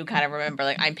head, you do kind of remember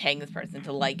like I'm paying this person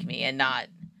to like me and not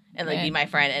and like be my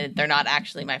friend, and they're not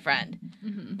actually my friend.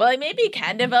 Mm-hmm. But like maybe it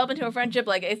can develop into a friendship.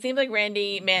 Like it seems like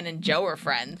Randy, Man, and Joe are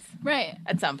friends, right?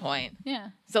 At some point, yeah.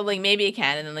 So like maybe it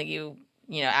can, and then like you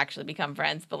know actually become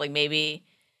friends. But like maybe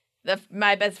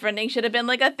my best friending should have been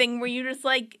like a thing where you just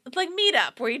like meet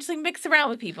up, where you just like mix around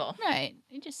with people, right?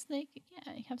 You just like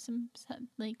have some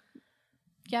like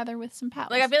gather with some pals.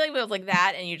 Like I feel like if it was like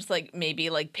that, and you just like maybe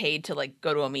like paid to like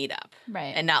go to a meetup,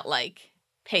 right? And not like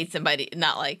pay somebody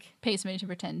to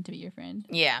pretend to be your friend.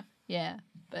 Yeah. Yeah.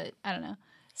 But I don't know.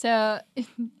 So,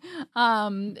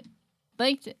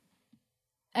 liked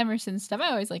Emerson's stuff.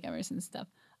 I always like Emerson's stuff.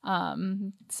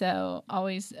 So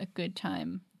always a good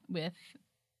time with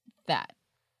that.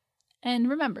 And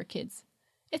remember, kids,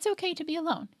 it's okay to be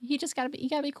alone. You gotta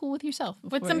be cool with yourself.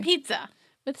 With some pizza.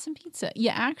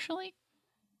 Yeah, actually,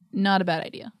 not a bad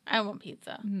idea. I want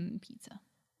pizza. Pizza.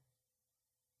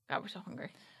 God, we're so hungry.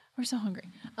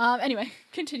 Anyway,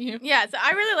 continue. Yeah, so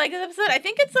I really like this episode. I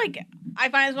think it's like I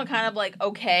find this one kind of like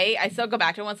okay. I still go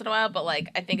back to it once in a while, but like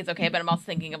I think it's okay. But I'm also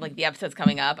thinking of like the episodes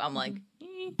coming up. I'm like,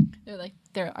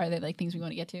 are they like things we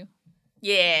want to get to?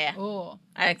 Yeah. Oh,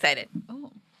 I'm excited.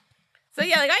 Oh. So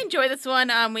yeah, like I enjoy this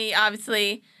one. We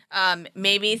obviously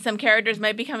maybe some characters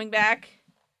might be coming back.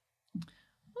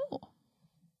 Oh,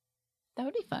 that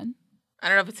would be fun. I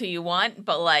don't know if it's who you want,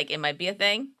 but like it might be a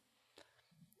thing.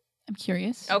 I'm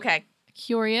curious. Okay.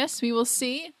 Curious. We will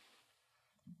see.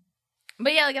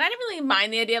 But yeah, like, and I didn't really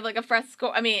mind the idea of like a fresh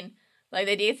score. I mean, like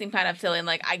the idea seemed kind of silly, and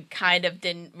like I kind of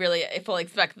didn't really fully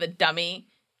expect the dummy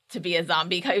to be a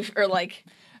zombie type, or like,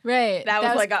 right. That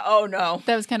was like oh no.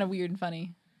 That was kind of weird and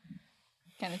funny,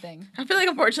 kind of thing. I feel like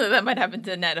unfortunately that might happen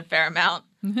to Ned a fair amount,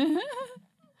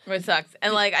 which sucks.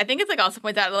 And like I think it's like also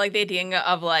points out like the idea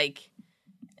of like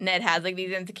Ned has like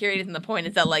these insecurities, and the point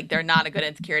is that like they're not a good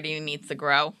insecurity and needs to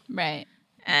grow. Right.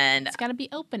 And it's got to be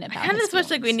open about it. I kind of just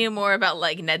wish like we knew more about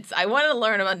like Ned's. I wanted to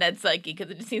learn about Ned's psyche because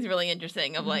it just seems really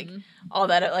interesting of like all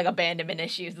that like abandonment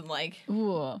issues and like.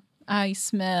 Ooh, I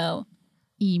smell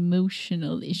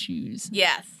emotional issues.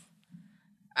 Yes.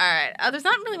 All right. There's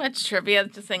not really much trivia.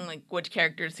 It's just saying like which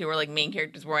characters who were like main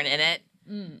characters weren't in it.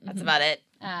 Mm-hmm. That's about it.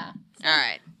 All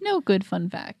right. No good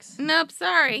fun facts. Nope.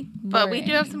 Sorry, but we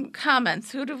do have some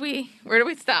comments. Where do we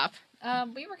stop?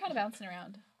 We were kind of bouncing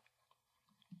around.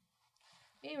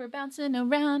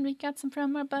 We got some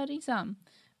from our buddies.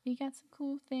 We got some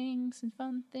cool things and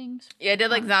fun things. Yeah, I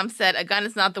did like Zom said, a gun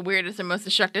is not the weirdest or most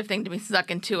destructive thing to be stuck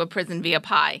into a prison via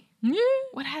pie. Yeah.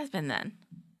 What has been then?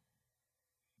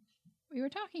 We were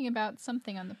talking about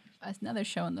something on another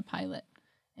show on the pilot,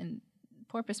 and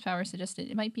Porpoise Power suggested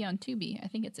it might be on Tubi. I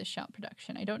think it's a Shout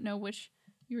production. I don't know which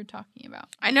you were talking about.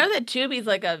 I know that Tubi's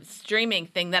like a streaming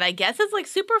thing that I guess is like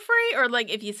super free, or like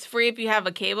it's free if you have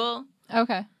a cable.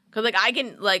 Okay. Because, like, I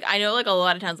can, like, I know, like, a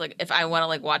lot of times, like, if I want to,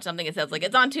 like, watch something, it says, like,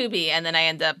 it's on Tubi, and then I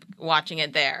end up watching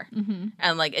it there. Mm-hmm.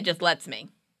 And, like, it just lets me.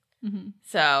 Mm-hmm.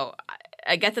 So,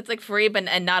 I guess it's, like, free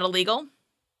and not illegal.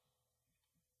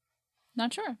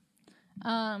 Not sure.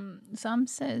 Sam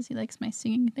says he likes my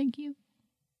singing. Thank you.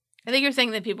 I think you're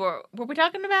saying that people were we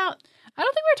talking about? I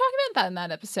don't think we were talking about that in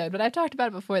that episode, but I've talked about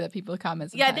it before that people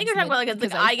comment. Yeah, I think you're talking about,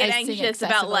 like, I get anxious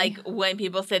about, like, when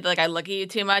people say that, like, I look at you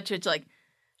too much, which, like,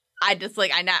 I just,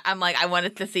 like, I'm like, I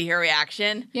wanted to see her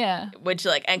reaction. Yeah. Which,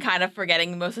 like, and kind of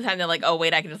forgetting most of the time, they're like, oh,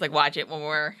 wait, I can just, like, watch it when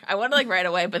I want to, like, right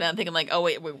away, but then I'm thinking, like, oh,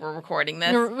 wait, we're recording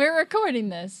this. We're recording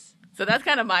this. So that's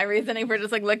kind of my reasoning for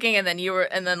just, like, looking, and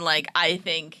then, like, I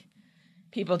think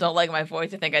people don't like my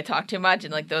voice. I think I talk too much,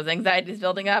 and, like, those anxieties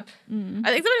building up. Mm.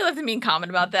 I think somebody left a mean comment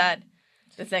about that.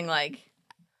 Just saying, like...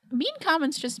 Mean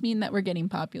comments just mean that we're getting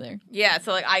popular. Yeah,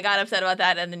 so, like, I got upset about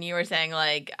that, and then you were saying,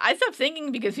 like, I stopped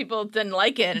singing because people didn't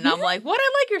like it, and I'm like, what?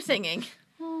 I like your singing.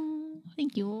 Oh,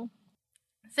 thank you.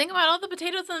 Sing about all the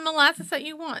potatoes and molasses that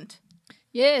you want.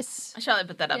 Yes. I shall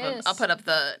put that up. Yes. I'll put up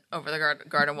the over the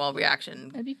garden wall reaction.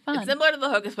 That'd be fun. It's similar to the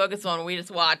Hocus Pocus one where we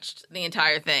just watched the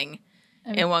entire thing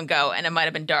in one go, and it might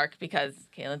have been dark because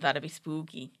Caitlin thought it'd be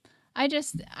spooky. I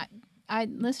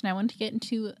listen, I wanted to get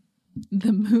into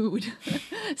the mood.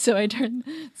 so I turned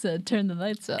the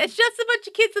lights up. It's just a bunch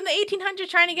of kids in the 1800s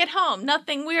trying to get home.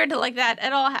 Nothing weird like that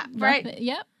at all, right?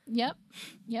 Yep.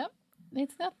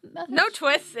 It's nothing. No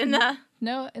twists in the...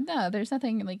 No, there's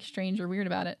nothing like strange or weird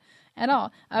about it at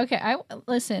all. Okay,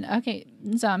 listen. Okay,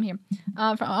 Zom here.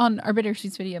 On our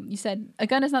Bittersweets video, you said a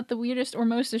gun is not the weirdest or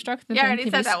most destructive thing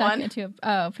to be stuck into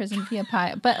a prison via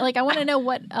pie. But like, I want to know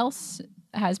what else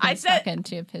has been stuck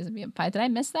into a prison via pie. Did I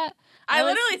miss that? I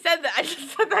literally said that. I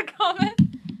just said that comment.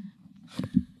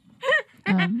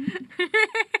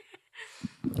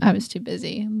 I was too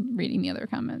busy reading the other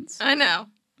comments. I know.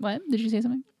 What? Did you say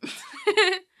something?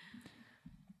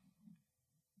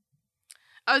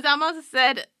 Oh, Zom also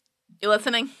said, you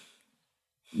listening?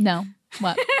 No.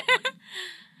 What?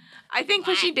 I think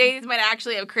Pushy Daisies might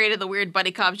actually have created the weird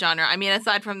buddy cop genre. I mean,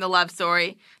 aside from the love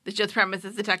story, the show's premise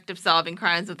is detectives solving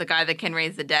crimes with the guy that can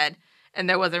raise the dead. And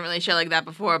there wasn't really a show like that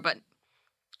before, but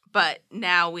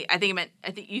now I think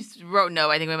you wrote no.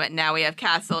 I think we meant now we have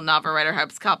Castle, novel writer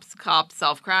helps cops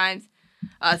solve crimes.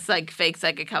 Fake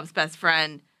psychic helps best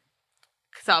friend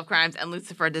solve crimes, and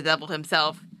Lucifer, the devil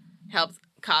himself, helps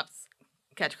cops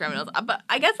catch criminals. But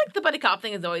I guess like the buddy cop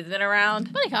thing has always been around.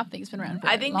 The buddy cop thing's been around for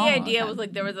I think the idea was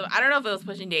like there was I don't know if it was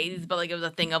Pushing Daisies, but like it was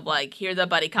a thing of like here's a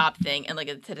buddy cop thing and like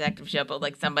it's a detective show, but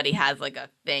like somebody has like a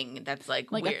thing that's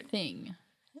like weird. A thing.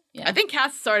 Yeah. I think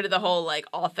Cass started the whole like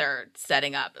author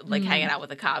setting up, like hanging out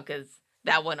with a cop because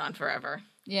that went on forever.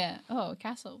 Yeah. Oh,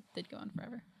 Castle did go on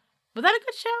forever. Was that a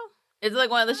good show? Is it like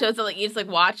one of the shows that like you just like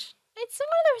watch? It's one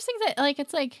of those things that like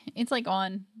it's like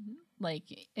on like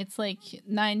it's like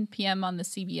 9 p.m. on the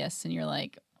CBS and you're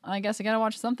like, I guess I gotta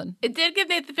watch something. It did give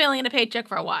Nathan Fillion a paycheck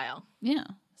for a while. Yeah.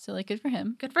 So like good for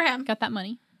him. Good for him. Got that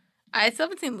money. I still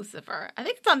haven't seen Lucifer. I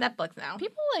think it's on Netflix now.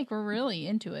 People like were really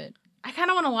into it. I kind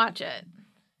of want to watch it.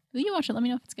 Will you watch it? Let me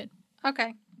know if it's good.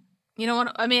 Okay. You know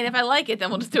what? I mean, if I like it, then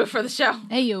we'll just do it for the show.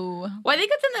 Hey, yo. Well, I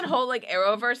think it's in that whole, like,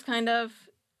 Arrowverse kind of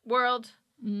world.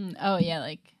 Oh, yeah,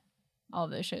 like, all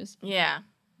of those shows. Yeah.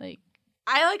 Like.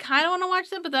 I, like, kind of want to watch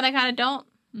them, but then I kind of don't.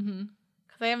 Mm-hmm.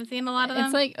 Because I haven't seen a lot of them.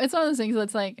 It's like, it's one of those things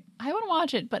that's like, I want to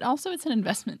watch it, but also it's an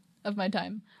investment of my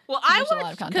time. Well, I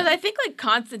watched, because I think, like,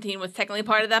 Constantine was technically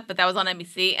part of that, but that was on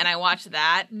NBC, and I watched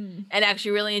that, and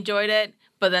actually really enjoyed it.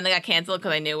 But then it got canceled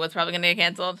because I knew it was probably going to get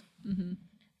canceled. Mm-hmm.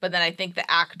 But then I think the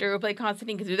actor who played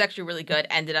Constantine, because he was actually really good,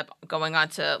 ended up going on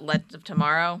to Legends of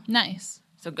Tomorrow. Nice.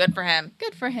 So good for him.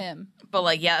 Good for him. But,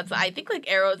 like, yeah, I think, like,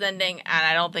 Arrow's ending, and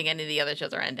I don't think any of the other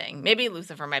shows are ending. Maybe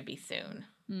Lucifer might be soon.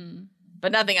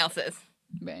 But nothing else is.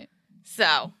 Right.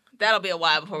 So that'll be a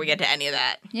while before we get to any of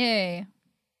that. Yay.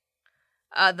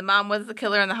 The mom was the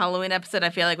killer in the Halloween episode. I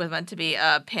feel like was meant to be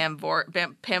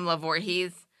Pamela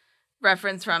Voorhees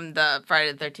reference from the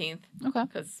Friday the 13th. Okay.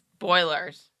 Because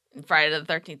spoilers, in Friday the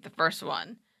 13th, the first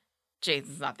one,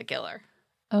 Jason's not the killer.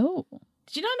 Oh.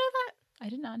 Did you not know that? I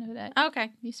did not know that.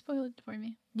 Okay. You spoiled it for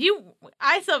me.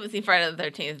 I still haven't seen Friday the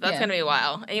 13th. That's going to be a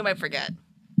while. And you might forget.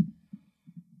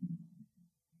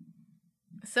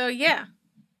 So, yeah.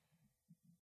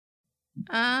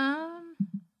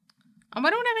 We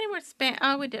don't have any more spam.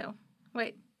 Oh, we do.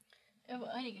 Wait. Oh,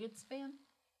 I need good spam.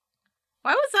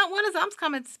 Why was that one of Zom's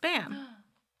comments spam?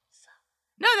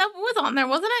 No, that was on there,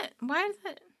 wasn't it? Why is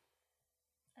it?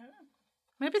 I don't know.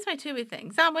 Maybe it's my Tubi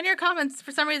thing. Zom, one of your comments,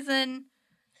 for some reason...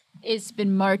 It's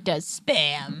been marked as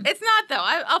spam. It's not, though.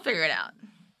 I'll figure it out.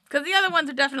 Because the other ones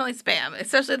are definitely spam.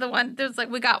 Especially the one... There's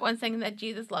we got one saying that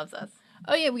Jesus loves us.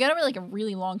 Oh, yeah. We got a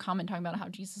really long comment talking about how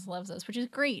Jesus loves us, which is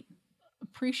great.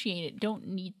 Appreciate it. Don't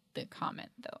need the comment,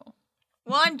 though.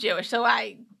 Well, I'm Jewish, so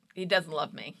he doesn't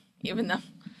love me. Even though...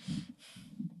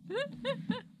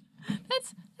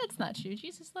 That's not true.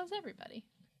 Jesus loves everybody.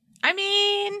 I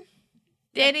mean...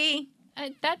 Did he?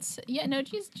 Jesus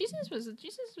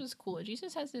was cool.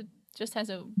 Jesus just has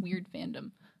a weird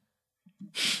fandom.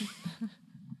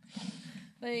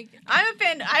 I'm a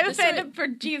fandom for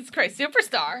Jesus Christ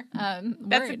Superstar.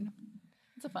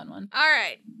 It's a fun one. All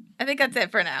right, I think that's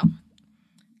it for now.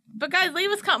 But guys,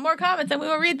 leave us more comments and we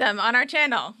will read them on our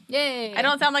channel. Yay! I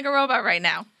don't sound like a robot right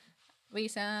now. We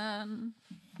sound.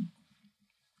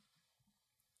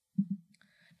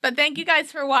 But thank you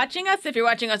guys for watching us. If you're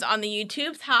watching us on the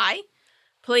YouTubes, hi.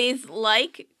 Please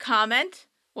like, comment.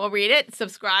 We'll read it.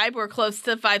 Subscribe. We're close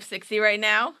to 560 right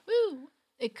now. Woo!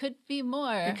 It could be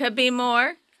more. It could be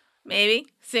more. Maybe.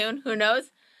 Soon. Who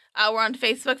knows? We're on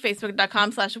Facebook,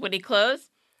 facebook.com/wittyclose.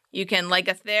 You can like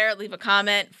us there, leave a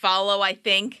comment, follow, I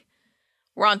think.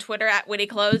 We're on Twitter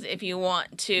 @wittyclose. If you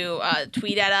want to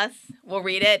tweet at us, we'll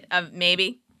read it.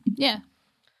 Maybe. Yeah.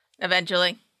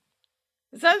 Eventually.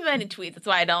 There's not many tweets. That's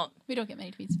why I don't. We don't get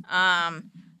many tweets.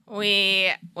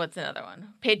 What's another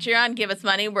one? Patreon, give us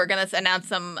money. We're going to announce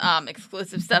some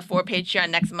exclusive stuff for Patreon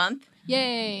next month.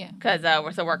 Yay. Because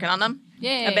we're still working on them.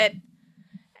 Yay. A bit.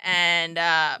 And,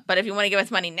 but if you want to give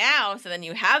us money now, so then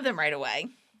you have them right away.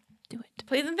 Do it.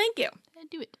 Please and thank you.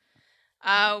 Do it.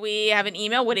 We have an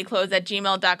email,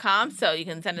 wittyclose@gmail.com, so you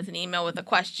can send us an email with a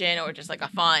question or just a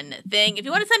fun thing. If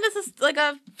you want to send us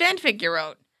a fanfic you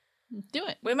wrote. Do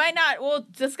it. We'll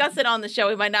discuss it on the show.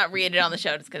 We might not read it on the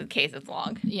show just in case it's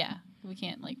long. Yeah. We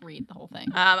can't read the whole thing.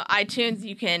 iTunes,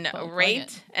 you can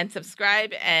rate and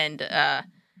subscribe and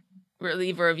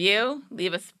leave a review.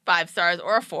 Leave us 5 stars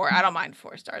or a 4. I don't mind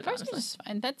 4 stars. 4 stars is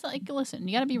fine. That's listen,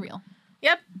 you gotta be real.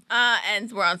 Yep.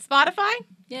 And we're on Spotify.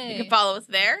 Yay. You can follow us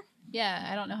there. Yeah,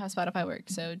 I don't know how Spotify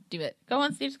works, so do it.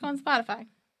 Just go on Spotify.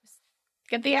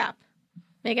 Get the app.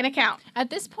 Make an account. At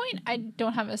this point, I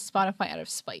don't have a Spotify out of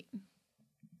spite.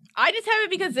 I just have it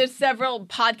because there's several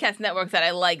podcast networks that I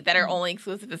like that are only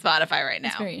exclusive to Spotify right now.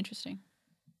 That's very interesting.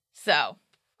 So,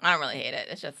 I don't really hate it.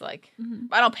 It's just I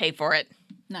don't pay for it.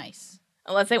 Nice.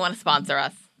 Unless they want to sponsor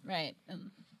us. Right.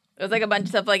 There's a bunch of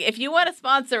stuff if you want to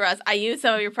sponsor us, I use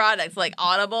some of your products.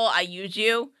 Audible, I use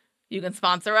you. You can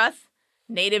sponsor us.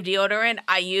 Native deodorant,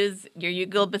 I use your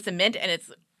eucalyptus mint, and it's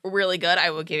really good.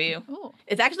 I will give you. Ooh.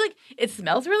 It's actually, it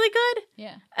smells really good.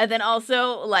 Yeah. And then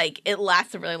also, it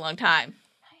lasts a really long time.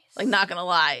 Nice. Not gonna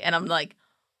lie. And I'm so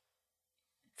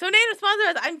Native sponsor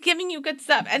us, I'm giving you good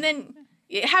stuff. And then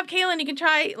you have Kaylin, you can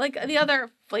try, the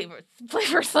other flavors.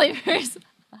 This is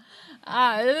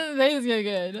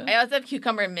good. I also have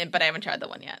cucumber and mint, but I haven't tried the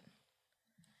one yet.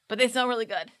 But they smell really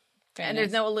good. Very and nice.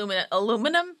 there's no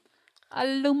aluminum.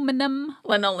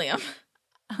 Linoleum.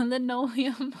 Tongue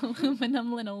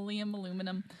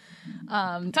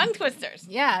twisters.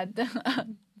 Yeah.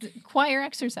 Choir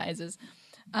exercises.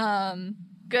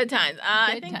 Good times.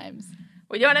 Good times.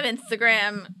 We don't have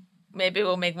Instagram. Maybe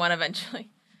we'll make one eventually.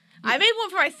 I made one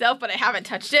for myself, but I haven't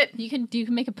touched it. You can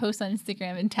make a post on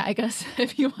Instagram and tag us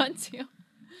if you want to.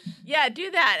 Yeah,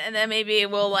 do that. And then maybe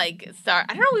we'll start.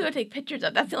 I don't know what we would take pictures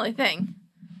of. That's the only thing.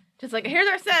 Just here's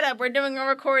our setup. We're doing a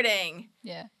recording.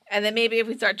 Yeah. And then maybe if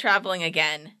we start traveling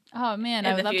again. Oh, man.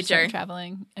 I would love to start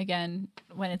traveling again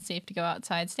when it's safe to go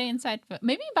outside. Stay inside. But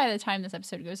maybe by the time this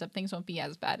episode goes up, things won't be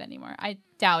as bad anymore. I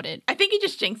doubt it. I think you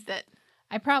just jinxed it.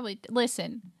 I probably...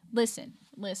 Listen.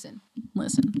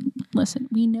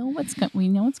 We know what's going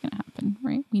to happen,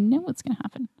 right? We know what's going to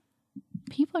happen.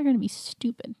 People are going to be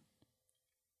stupid.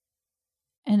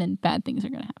 And then bad things are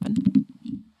going to happen.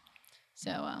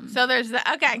 So there's that.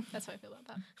 Okay. That's how I feel about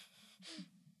that.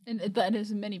 And that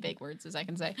is many big words as I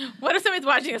can say. What if somebody's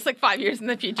watching us 5 years in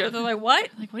the future? They're like, what?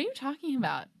 What are you talking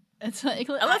about? It's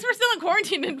unless we're still in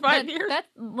quarantine in 5 years. That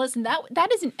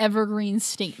is an evergreen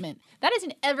statement. That is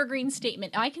an evergreen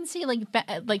statement. I can see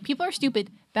people are stupid,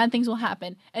 bad things will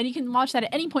happen, and you can watch that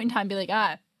at any point in time and be like,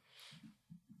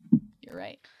 you're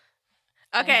right.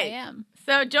 Okay. And I am.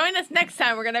 So join us next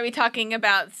time. We're going to be talking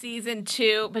about season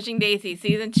 2, Pushing Daisies,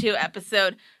 season 2,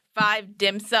 episode 5,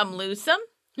 Dim Sum Lose Some.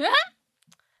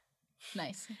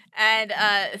 Nice. And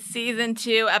season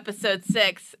 2, episode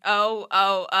 6.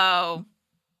 Oh,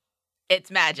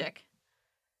 it's magic.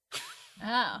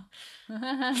 Oh.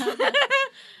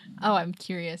 Oh, I'm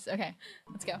curious. Okay,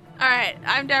 let's go. All right,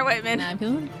 I'm Dara Whitman. And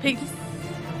I'm Peace.